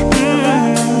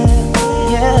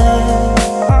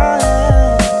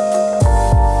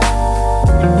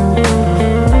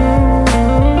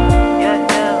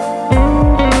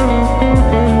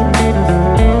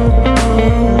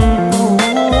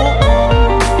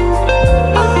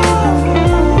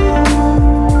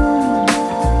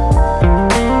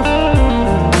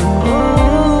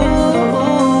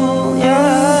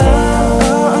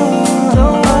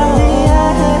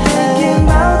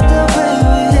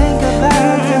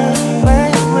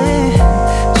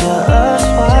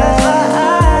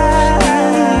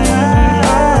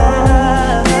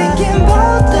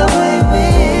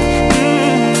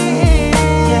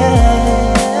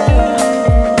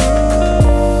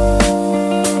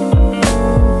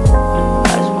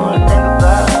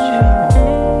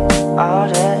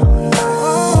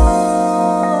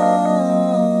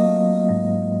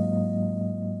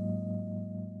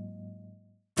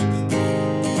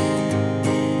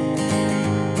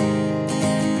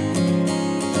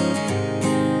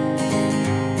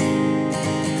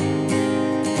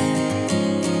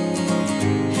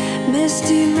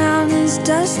Misty mountains,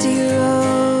 dusty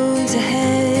roads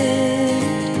ahead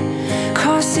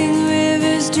Crossing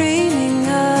rivers, dreaming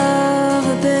of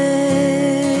a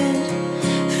bed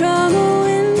From a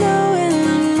window in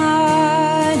the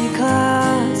mighty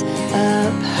clouds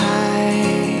up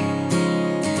high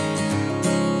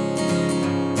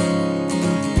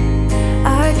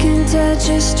I can touch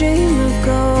a stream of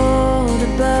gold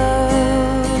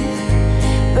above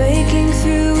Breaking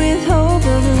through with hope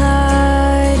of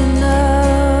light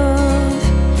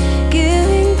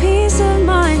Giving peace of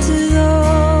mind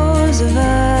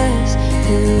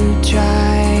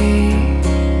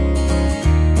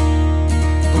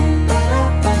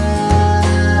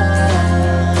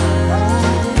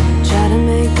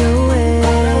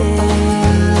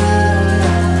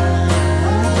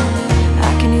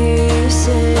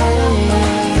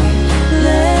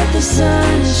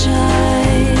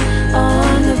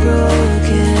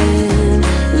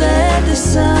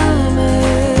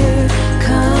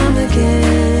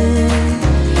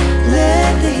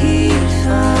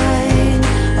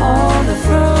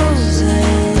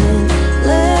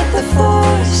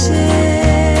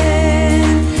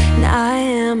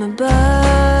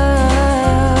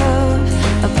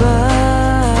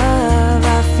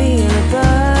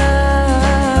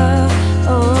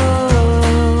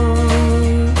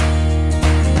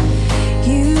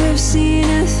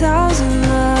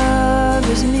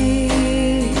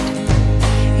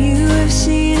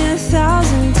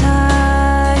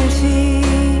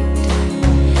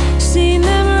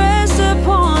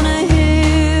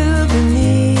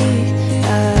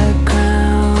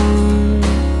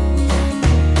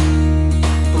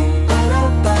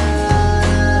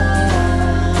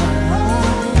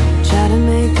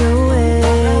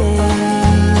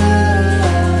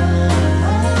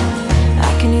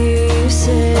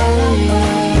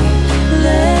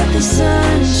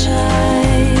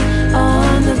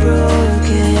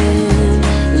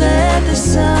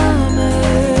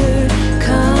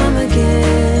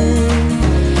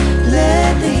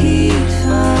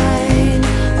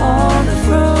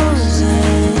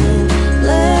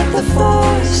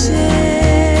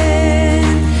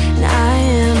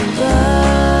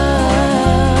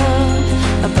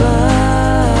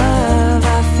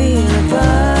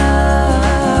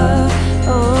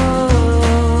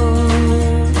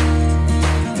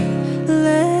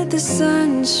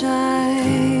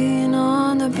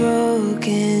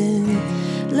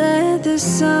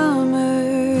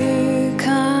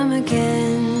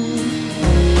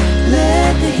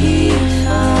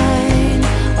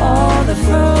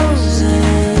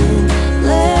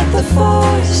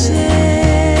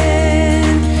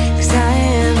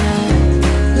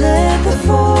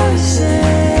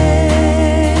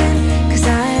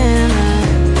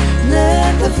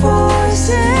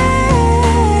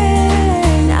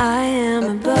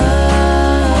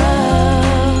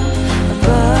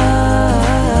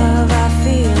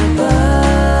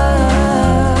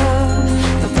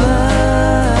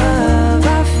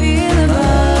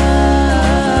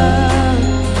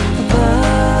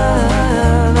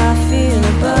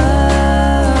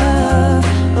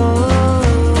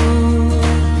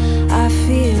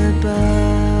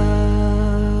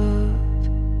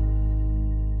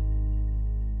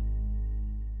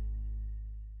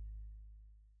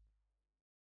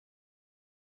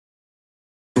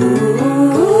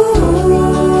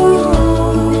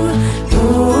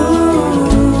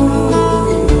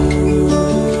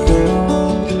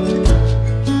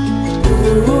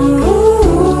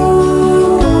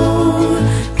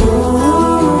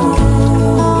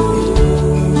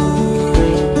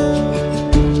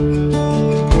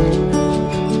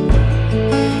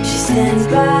stands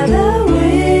by the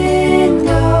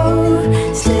window,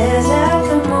 stares at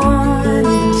the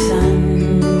morning sun.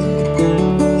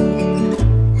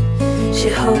 She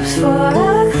hopes for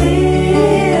a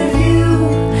clear view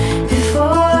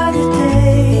before the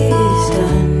day is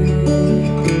done.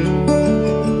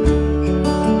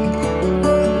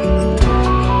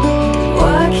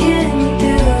 What can you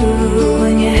do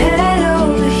when you're head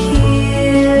over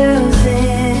heels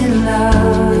in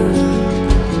love?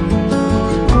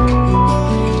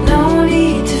 No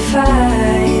need to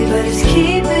fight, but it's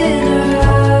keeping her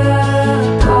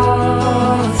up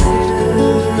all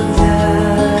through the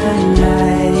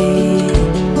night.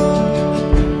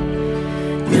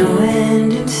 No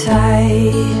end in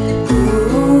sight.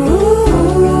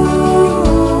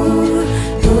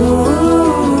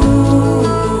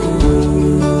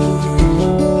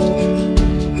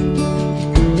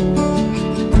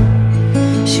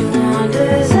 She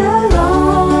wanders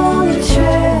along the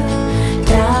trail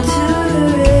down to the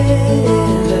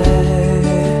river,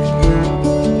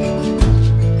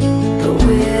 but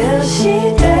will she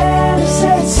dare to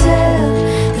set sail?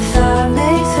 The thought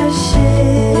makes her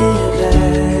shiver.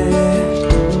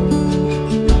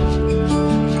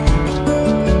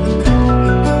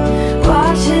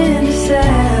 Watching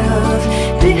herself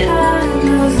behind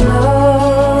those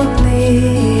lonely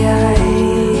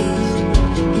eyes.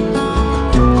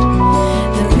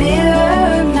 The mirror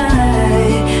of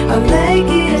night are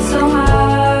making it so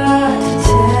hard to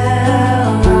tell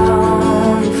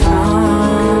wrong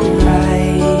from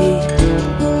right.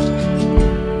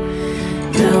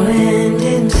 No end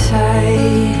in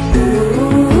sight. Ooh,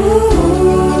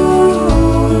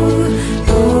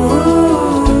 ooh,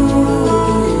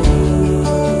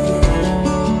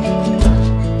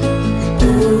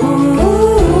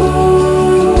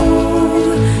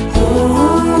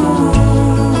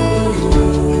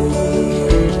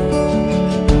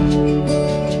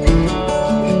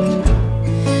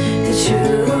 the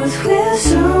truth will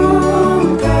soon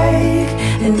break.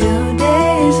 A new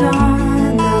day is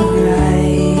on the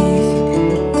rise.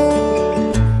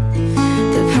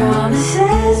 The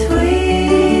promises we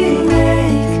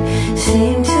make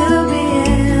seem to be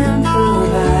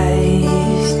improvised.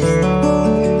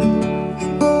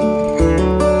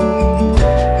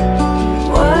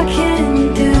 What can you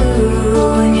do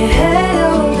when you're head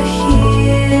over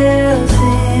heels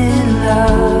in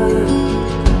love?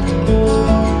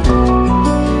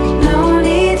 No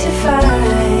need to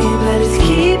fight, but it's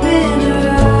keeping her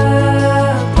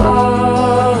up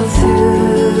all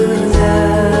through the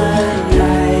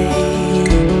night.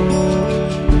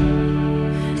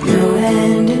 No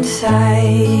end in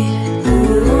sight.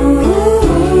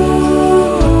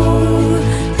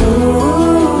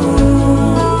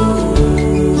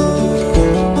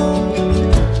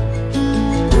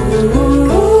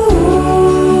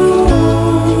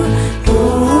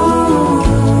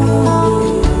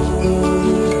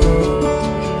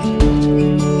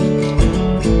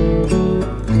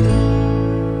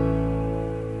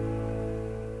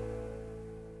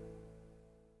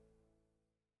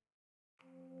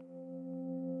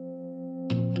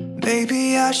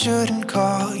 Maybe I shouldn't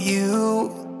call you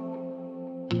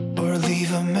or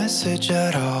leave a message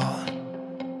at all.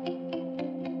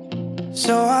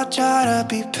 So I'll try to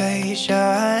be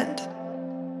patient,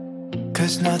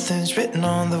 'cause nothing's written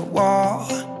on the wall.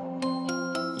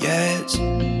 Yeah, it's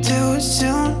too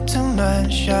soon to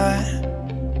mention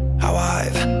how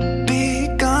I've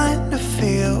begun to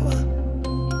feel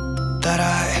that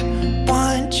I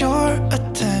want your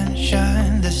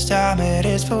attention. This time it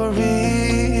is for real.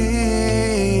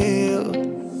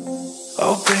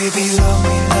 Oh baby, love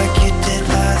me like you did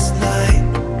last night.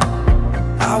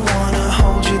 I wanna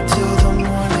hold you till the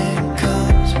morning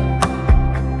comes.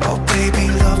 Oh baby,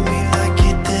 love me like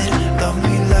you did. Love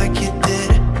me like you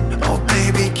did. Oh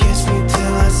baby, kiss me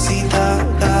till I see the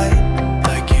light,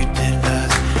 like you did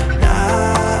last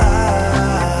night.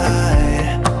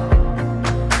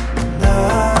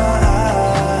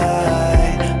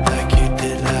 Like you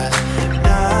did last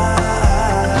night.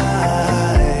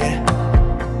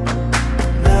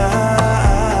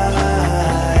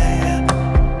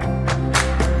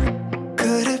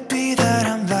 Could it be that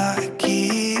I'm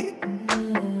lucky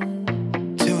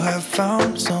to have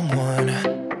found someone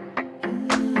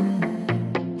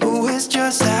who is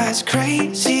just as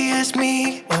crazy as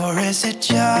me? Or is it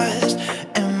just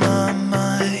in my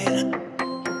mind?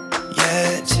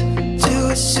 Yeah, it's too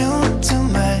soon to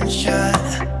mention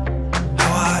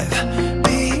how I've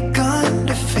begun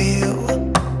to feel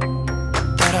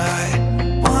that I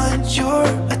want your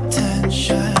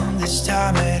attention. This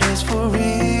time it is for real.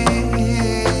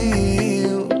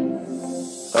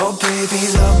 Oh baby,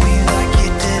 love me like you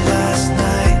did last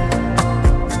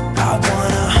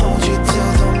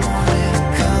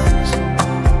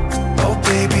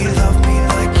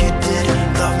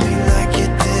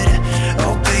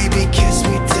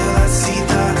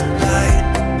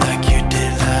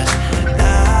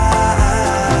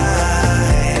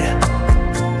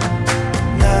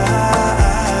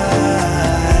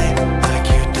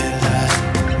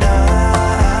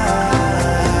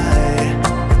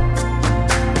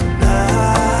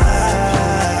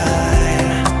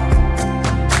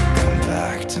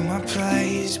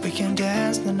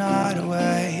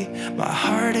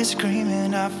is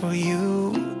screaming out for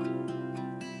you.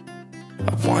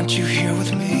 I want you here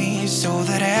with me so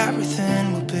that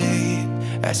everything will be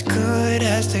as good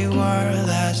as they were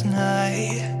last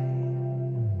night.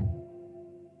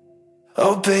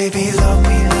 Oh baby, love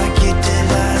me like you did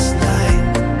last night.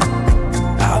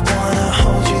 I wanna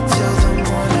hold you till the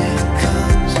morning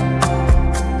comes.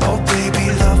 Oh baby,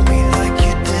 love me like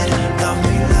you did, love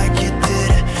me like you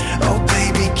did. Oh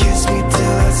baby, kiss me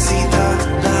till I see the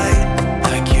light,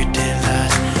 like you did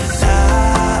last night.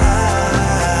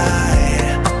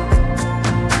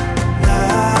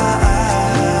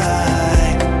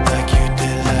 Night, like you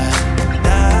did last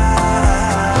night.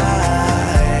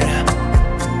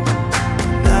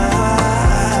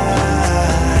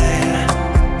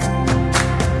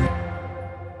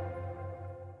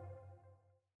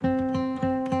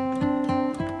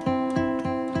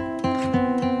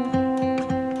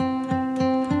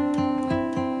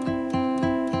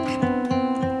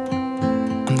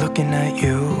 I'm looking at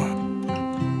you,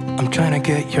 I'm trying to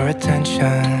get your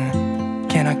attention.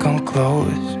 Can I come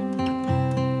close?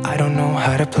 I don't know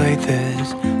how to play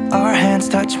this. Our hands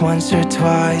touch once or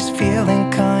twice, feeling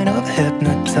kind of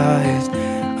hypnotized.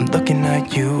 I'm looking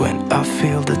at you and I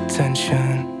feel the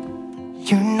tension.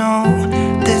 You know,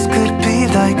 this could be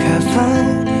like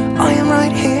heaven. I am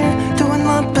right here, doing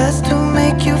my best to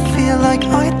make you feel like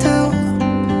I do.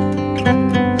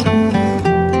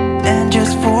 And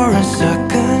just for a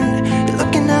second, you're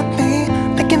looking at me,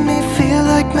 making me feel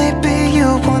like maybe you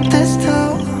want this too.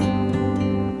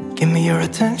 Give me your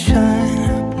attention.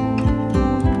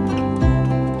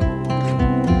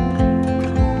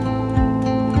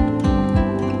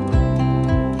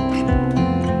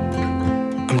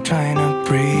 I'm trying to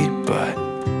breathe, but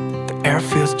the air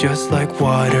feels just like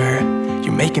water.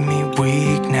 You're making me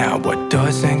weak now. What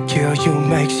doesn't kill you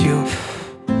makes you.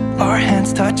 Our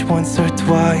hands touch once or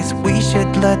twice, we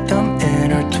should let them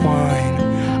intertwine.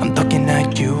 I'm looking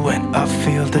at you and I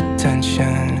feel the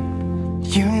tension.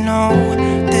 You know,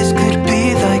 this could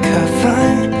be like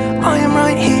heaven. I am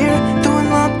right here, doing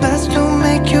my best to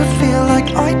make you feel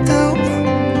like I do.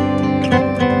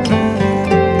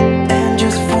 And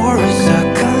just for a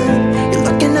second, you're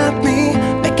looking at me,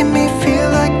 making me feel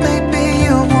like maybe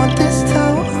you want this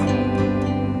too.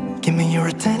 Give me your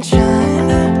attention.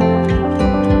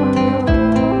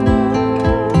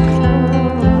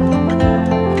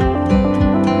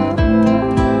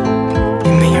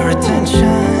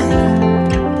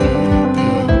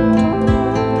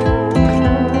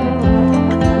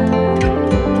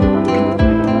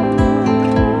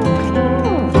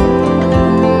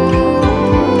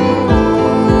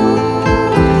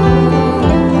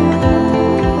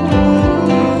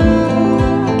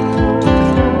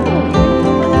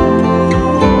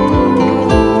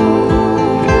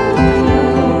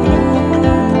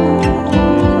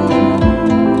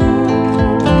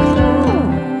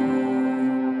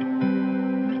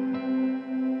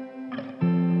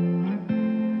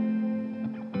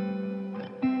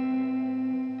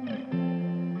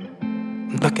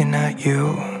 Looking at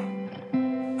you,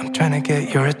 I'm trying to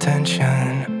get your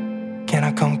attention. Can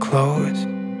I come close?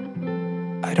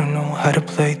 I don't know how to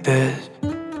play this.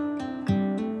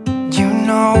 You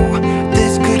know,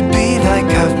 this could be like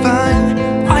heaven.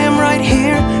 I am right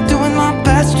here, doing my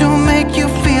best to make you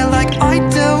feel like I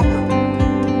do.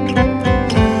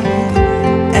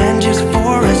 And just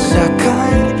for a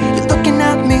second, you're looking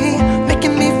at me,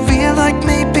 making me feel like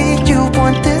maybe you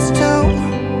want this too.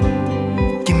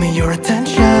 Give me your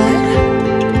attention.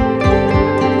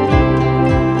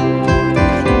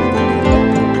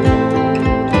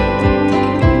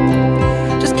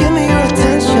 Just give me your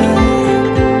attention.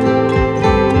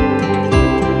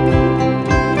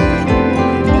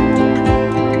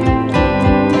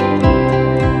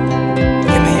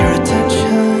 Give me your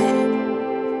attention.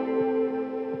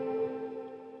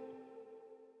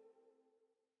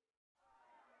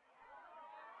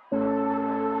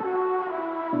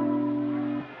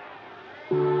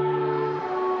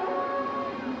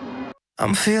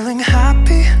 I'm feeling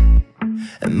happy,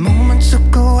 and moments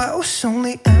ago I was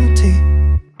only empty.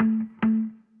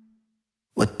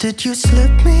 What did you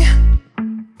slip me?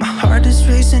 My heart is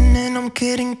racing and I'm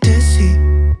getting dizzy.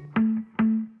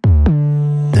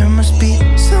 There must be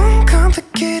some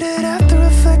complicated after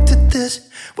effect of this.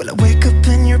 Will I wake up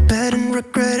in your bed and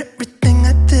regret everything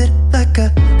I did? Like a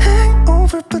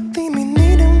hangover, but leave me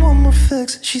needing one more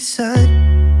fix. She said,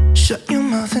 shut your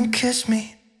mouth and kiss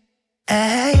me.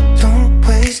 Hey, don't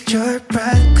waste your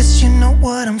breath, cause you know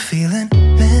what I'm feeling.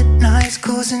 Midnight's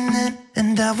closing in,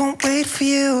 and I won't wait for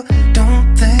you.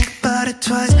 Don't think about it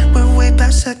twice, we're way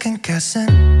back second guessing.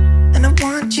 And I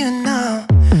want you now,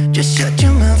 just shut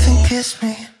your mouth and kiss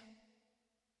me.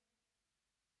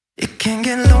 can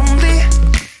get lonely,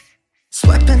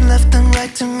 swiping left and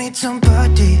right to meet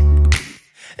somebody,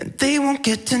 and they won't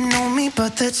get to know me,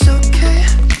 but that's okay.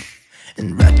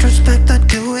 In retrospect, I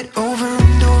do it over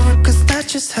and over, cause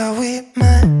that's just how we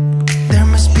met. There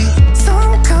must be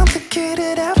some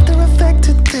complicated after effect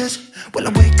to this. Will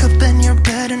I wake up in your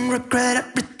bed and regret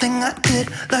everything I did?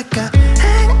 Like a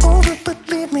hangover, but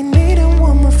leave me needing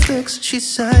one more fix. She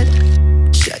said,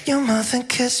 shut your mouth and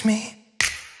kiss me.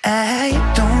 Hey,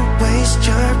 don't waste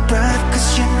your breath, cause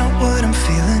you know what I'm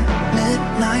feeling.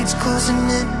 Midnight's closing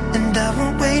in, and I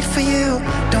won't wait for you.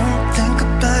 Don't think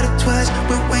about it twice,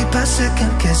 we're way past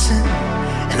second guessing.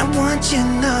 And I want you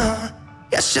to know,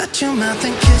 yeah, shut your mouth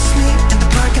and kiss me. In the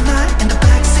parking lot, in the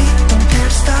backseat, don't dare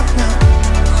to stop now.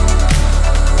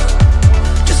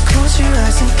 Just close your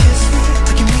eyes and kiss me,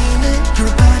 like you mean it. You're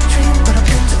a bad dream, but I'm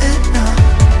into it now.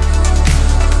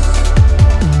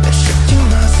 Yeah, shut your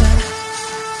mouth and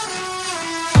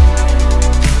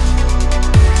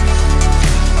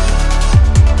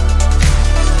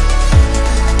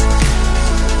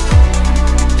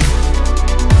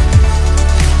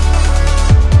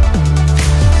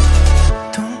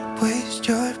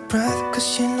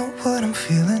you know what I'm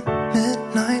feeling.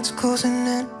 Midnight's closing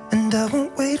in, and I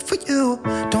won't wait for you.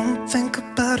 Don't think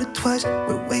about it twice,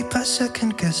 we're way past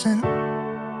second guessing.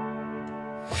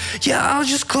 Yeah, I'll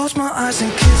just close my eyes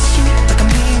and kiss you, like I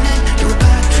mean it. You're a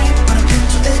bad dream, but I'm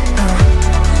into it now.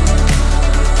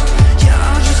 Yeah,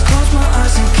 I'll just close my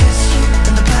eyes and kiss you.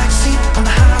 In the backseat, on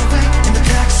the highway, in the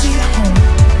taxi home.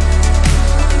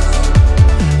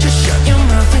 Just shut your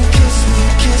mouth and kiss me,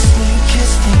 kiss me,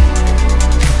 kiss me.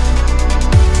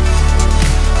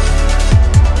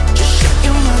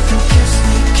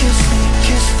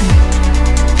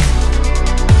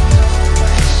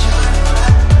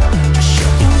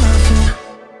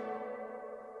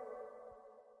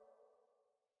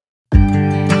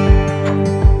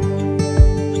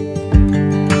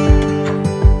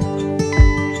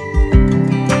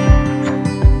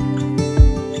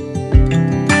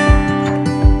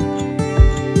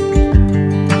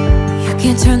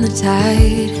 Turn the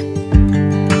tide,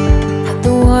 let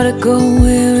the water go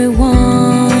where it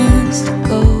wants to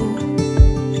go.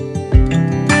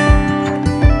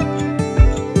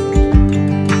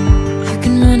 You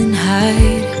can run and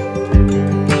hide,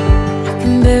 you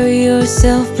can bury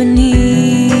yourself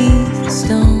beneath the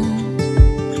stones.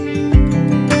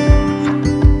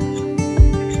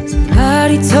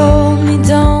 Somebody told me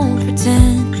don't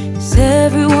pretend, 'cause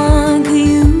everyone could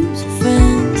use a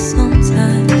friend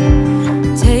sometimes.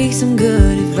 Take some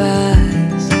good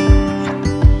advice.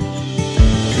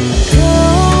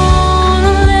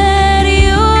 Don't let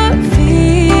your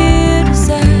fear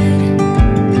decide.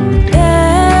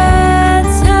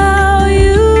 That's how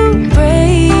you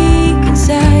break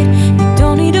inside. You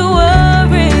don't need to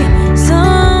worry,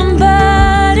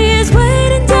 somebody is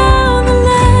waiting down the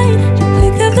line to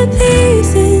pick up the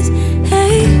pieces.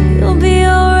 Hey, you'll be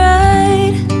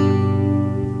alright.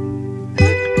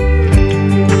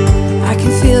 I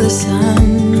can feel the sun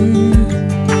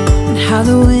and how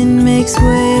the wind makes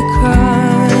way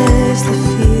across the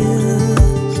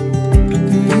fields.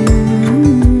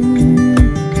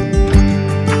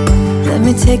 Let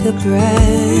me take a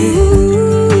breath.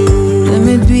 Let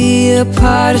me be a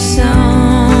part of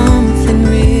something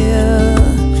real.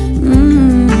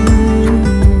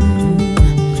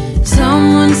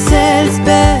 Someone said it's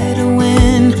better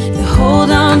when you hold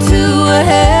on to a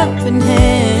helping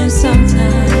hand.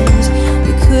 Sometimes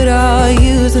we could all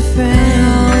use a friend.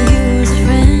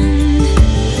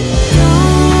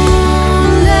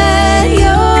 Don't let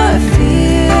your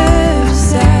fear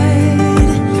decide.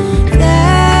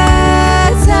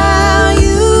 That's how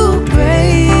you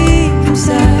break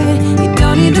inside. You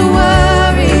don't need to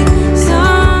worry,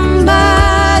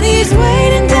 somebody's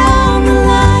waiting down the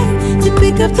line to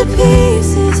pick up the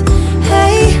pieces.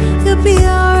 Hey, you'll be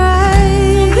alright.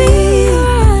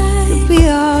 You'll be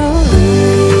alright.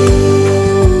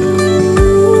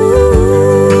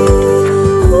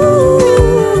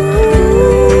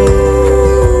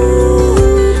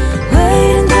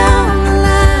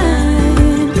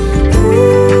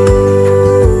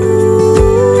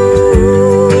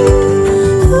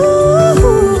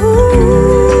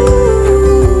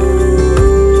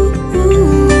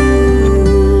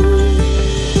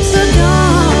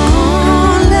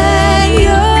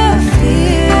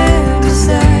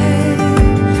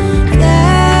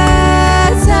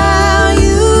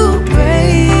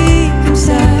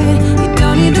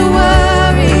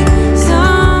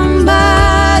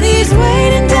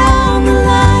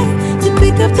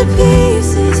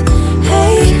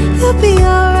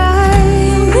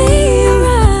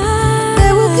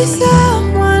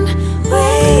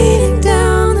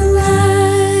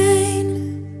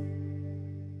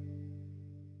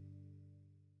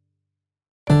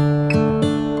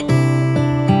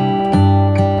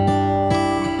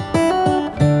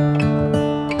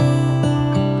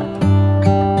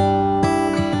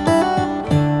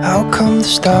 the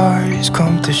stars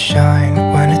come to shine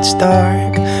when it's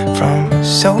dark from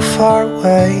so far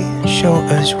away and show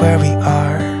us where we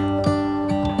are?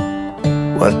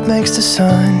 What makes the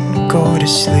sun go to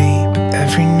sleep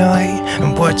every night,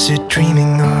 and what's it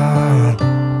dreaming of?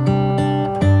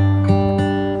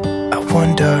 I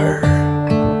wonder.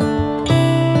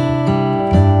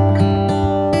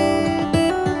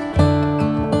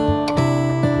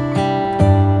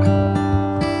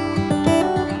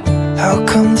 How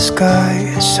come the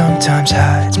sky sometimes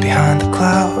hides behind the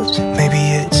clouds? Maybe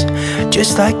it's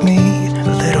just like me,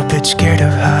 a little bit scared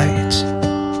of heights.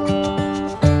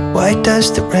 Why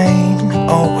does the rain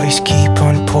always keep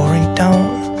on pouring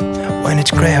down when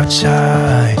it's grey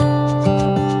outside?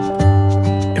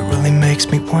 It really makes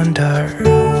me wonder.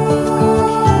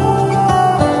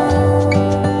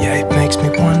 Yeah, it makes me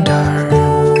wonder.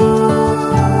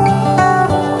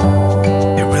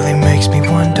 It really makes me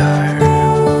wonder.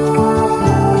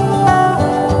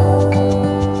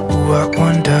 Ooh, I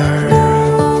wonder.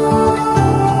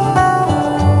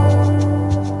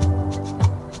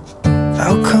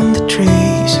 How come the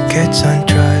trees get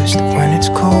undressed when it's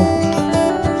cold?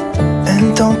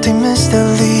 And don't they miss the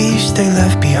leaves they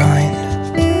left behind?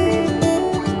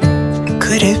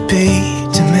 Could it be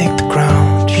to make the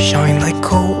ground shine like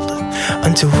gold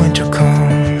until winter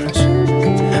comes?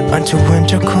 Until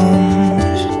winter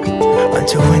comes?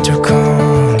 Until winter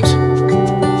comes?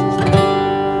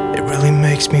 It really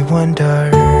makes me wonder.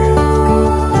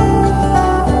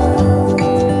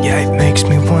 Yeah, it makes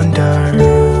me wonder.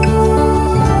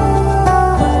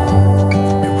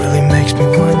 Makes me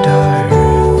wonder.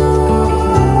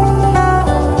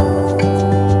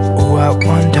 Oh, I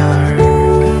wonder.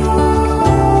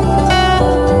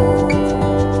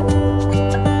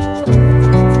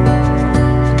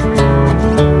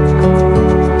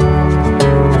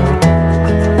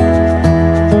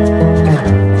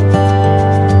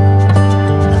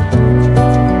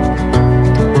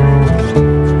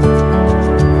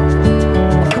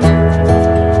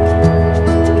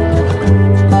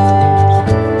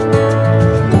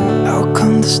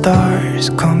 Stars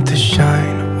come to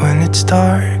shine when it's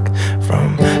dark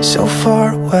from so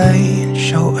far away and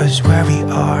show us where we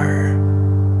are.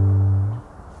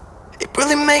 It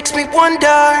really makes me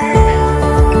wonder.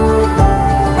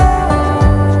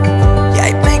 Yeah,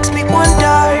 it makes me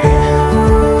wonder.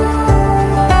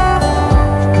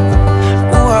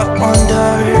 Oh, I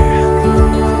wonder.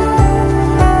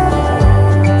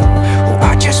 Oh,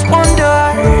 I just wonder.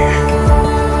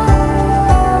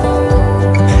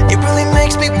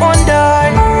 Wonder.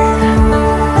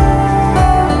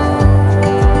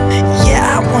 Yeah,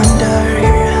 I wonder.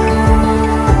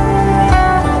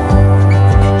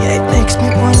 Yeah, it makes me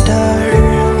wonder.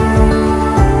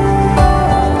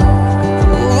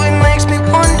 Ooh, it makes me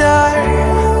wonder.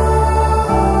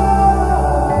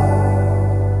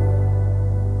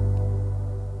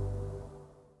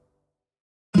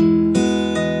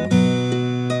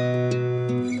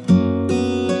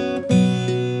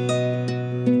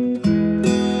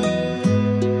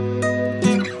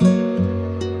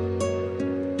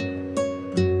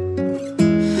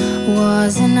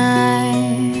 Wasn't I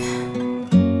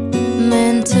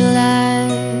meant to lie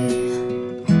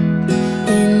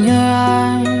in your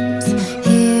arms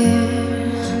here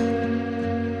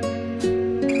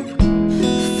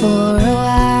for a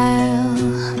while?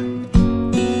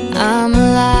 I'm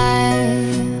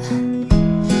alive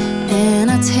and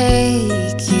I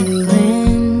take you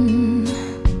in.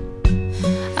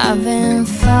 I've been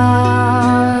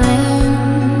falling,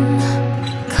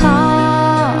 calling.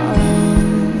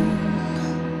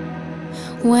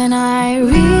 When I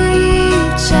read